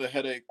be another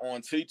headache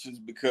on teachers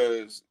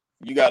because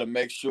you got to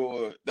make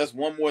sure that's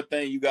one more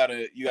thing you got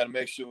to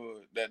make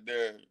sure that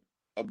they're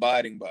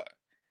abiding by.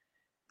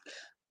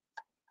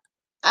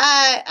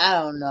 I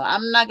don't know.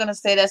 I'm not gonna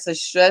say that's a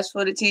stress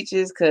for the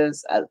teachers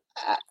because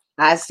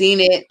I seen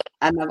it.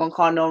 I'm not gonna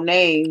call no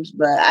names,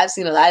 but I've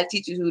seen a lot of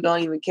teachers who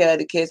don't even care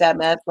the kids have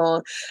masks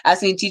on. I've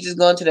seen teachers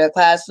go into their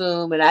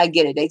classroom and I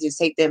get it. They just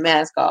take their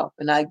mask off,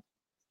 and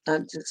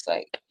I'm just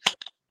like,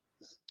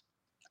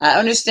 I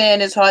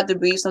understand it's hard to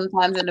breathe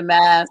sometimes in the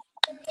mask,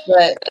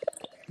 but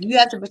you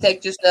have to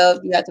protect yourself.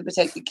 You have to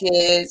protect the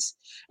kids.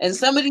 And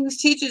some of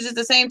these teachers is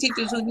the same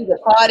teachers who either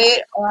caught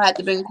it or had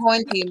to be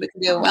quarantined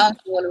because they're around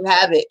someone who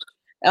have it.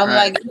 And I'm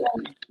like,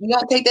 you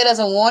don't take that as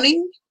a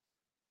warning?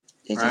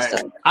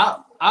 Right.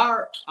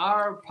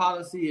 Our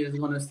policy is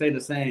going to stay the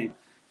same.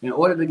 In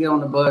order to get on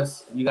the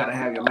bus, you got to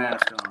have your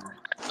mask on.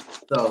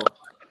 So,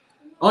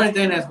 only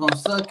thing that's going to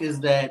suck is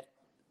that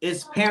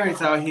it's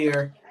parents out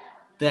here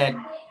that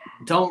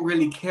don't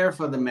really care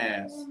for the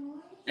mask,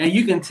 and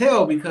you can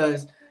tell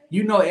because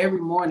you know every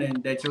morning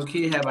that your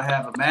kid have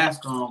a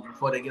mask on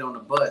before they get on the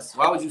bus.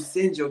 Why would you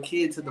send your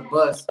kid to the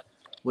bus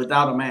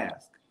without a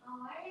mask?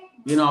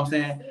 You know what I'm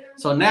saying?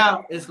 So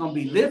now it's gonna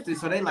be lifted.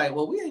 So they like,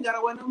 well, we ain't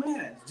gotta wear no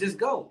mask. Just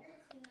go.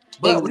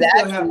 But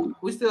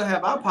we still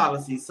have our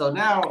policies. So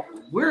now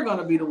we're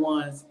gonna be the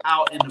ones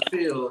out in the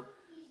field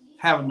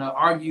having to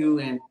argue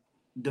and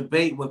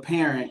debate with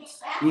parents.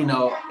 You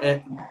know,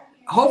 and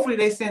hopefully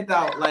they sent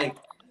out like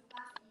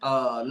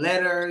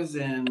letters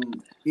and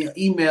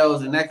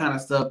emails and that kind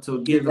of stuff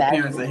to give the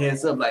parents a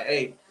heads up. Like,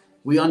 hey,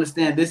 we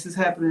understand this is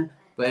happening,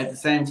 but at the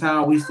same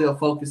time, we still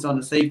focus on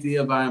the safety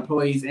of our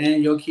employees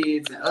and your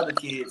kids and other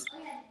kids.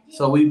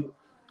 So we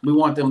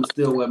want them to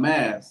still wear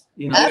masks.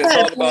 You know, it's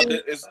all about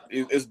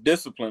it's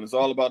discipline. It's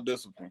all about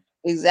discipline.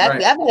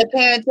 Exactly. Right. I've had a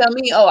parent tell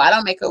me, "Oh, I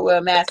don't make her wear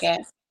a mask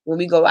when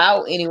we go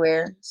out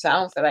anywhere, so I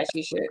don't feel like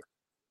she should."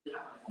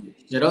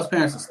 Yeah, those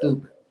parents are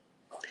stupid.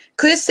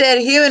 Chris said,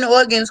 "Here in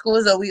Oregon,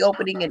 schools are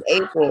reopening in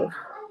April."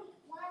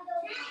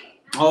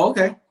 Oh,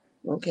 okay.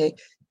 Okay.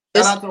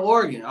 Shout out to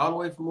Oregon, all the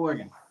way from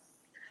Oregon.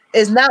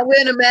 Is not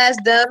wearing a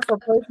mask done for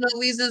personal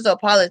reasons or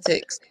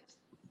politics?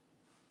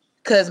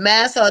 Because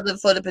masks are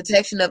for the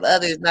protection of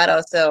others, not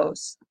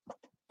ourselves.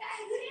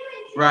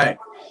 Right.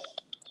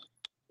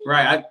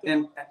 I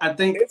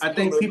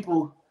think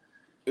people.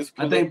 If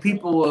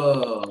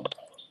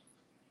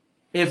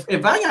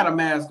I got a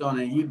mask on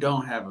and you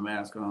don't have a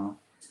mask on,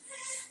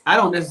 I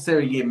don't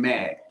necessarily get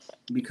mad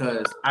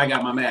because I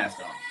got my mask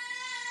on.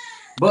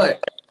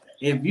 But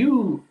if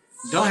you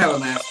don't have a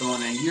mask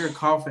on and you're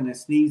coughing and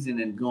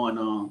sneezing and going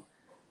on,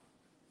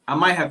 I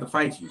might have to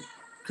fight you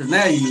because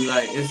now you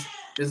like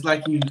it's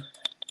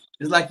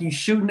like you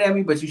shooting at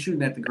me, but you're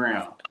shooting at the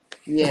ground.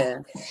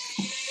 Yeah.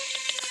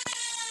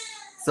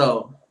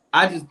 So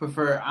I just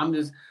prefer.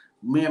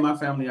 Me and my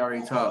family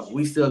already talked.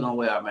 We still gonna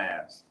wear our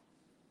masks.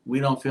 We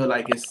don't feel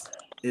like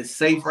it's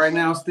safe right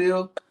now.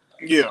 Still.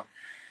 Yeah.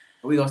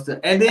 We gonna still,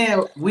 and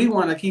then we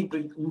want to keep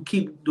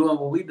doing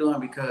what we're doing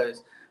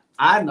because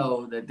I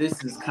know that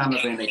this is kind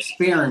of an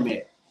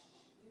experiment.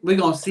 We're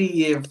gonna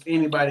see if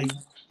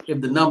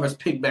the numbers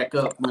pick back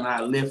up when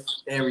I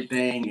lift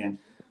everything and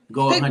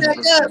go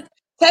 100%.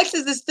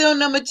 Texas is still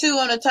number 2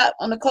 on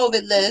the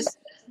COVID list.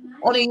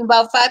 Only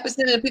about 5% of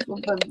the people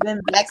have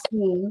been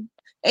vaccinated.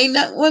 Ain't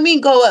nothing. What I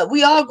mean, go up?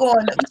 We all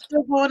going up. We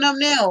still going up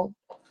now.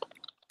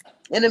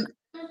 And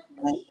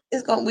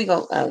it's going. We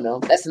going. I don't know.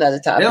 That's another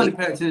topic. They only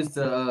pay attention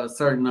to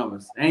certain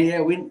numbers. And yeah,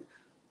 I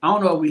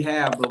don't know what we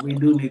have, but we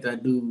do need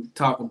to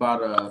talk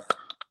about.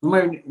 We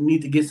might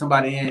need to get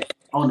somebody in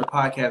on the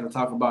podcast and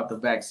talk about the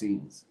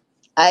vaccines.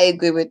 I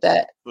agree with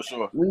that. For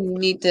sure. We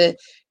need to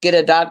get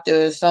a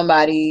doctor or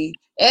somebody,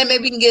 and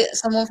maybe we can get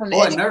someone from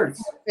the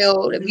nurse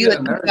field. If you're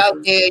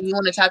out there and you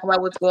want to talk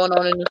about what's going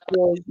on in the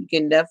field, you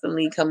can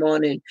definitely come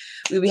on and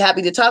we'll be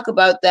happy to talk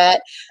about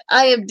that.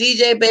 I am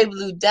DJ Baby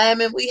Blue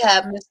Diamond. We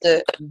have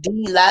Mr.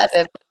 D Live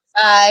at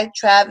 5,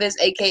 Travis,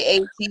 aka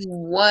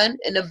T1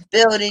 in the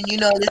building. You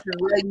know this is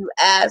Where You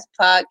Ask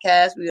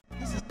podcast.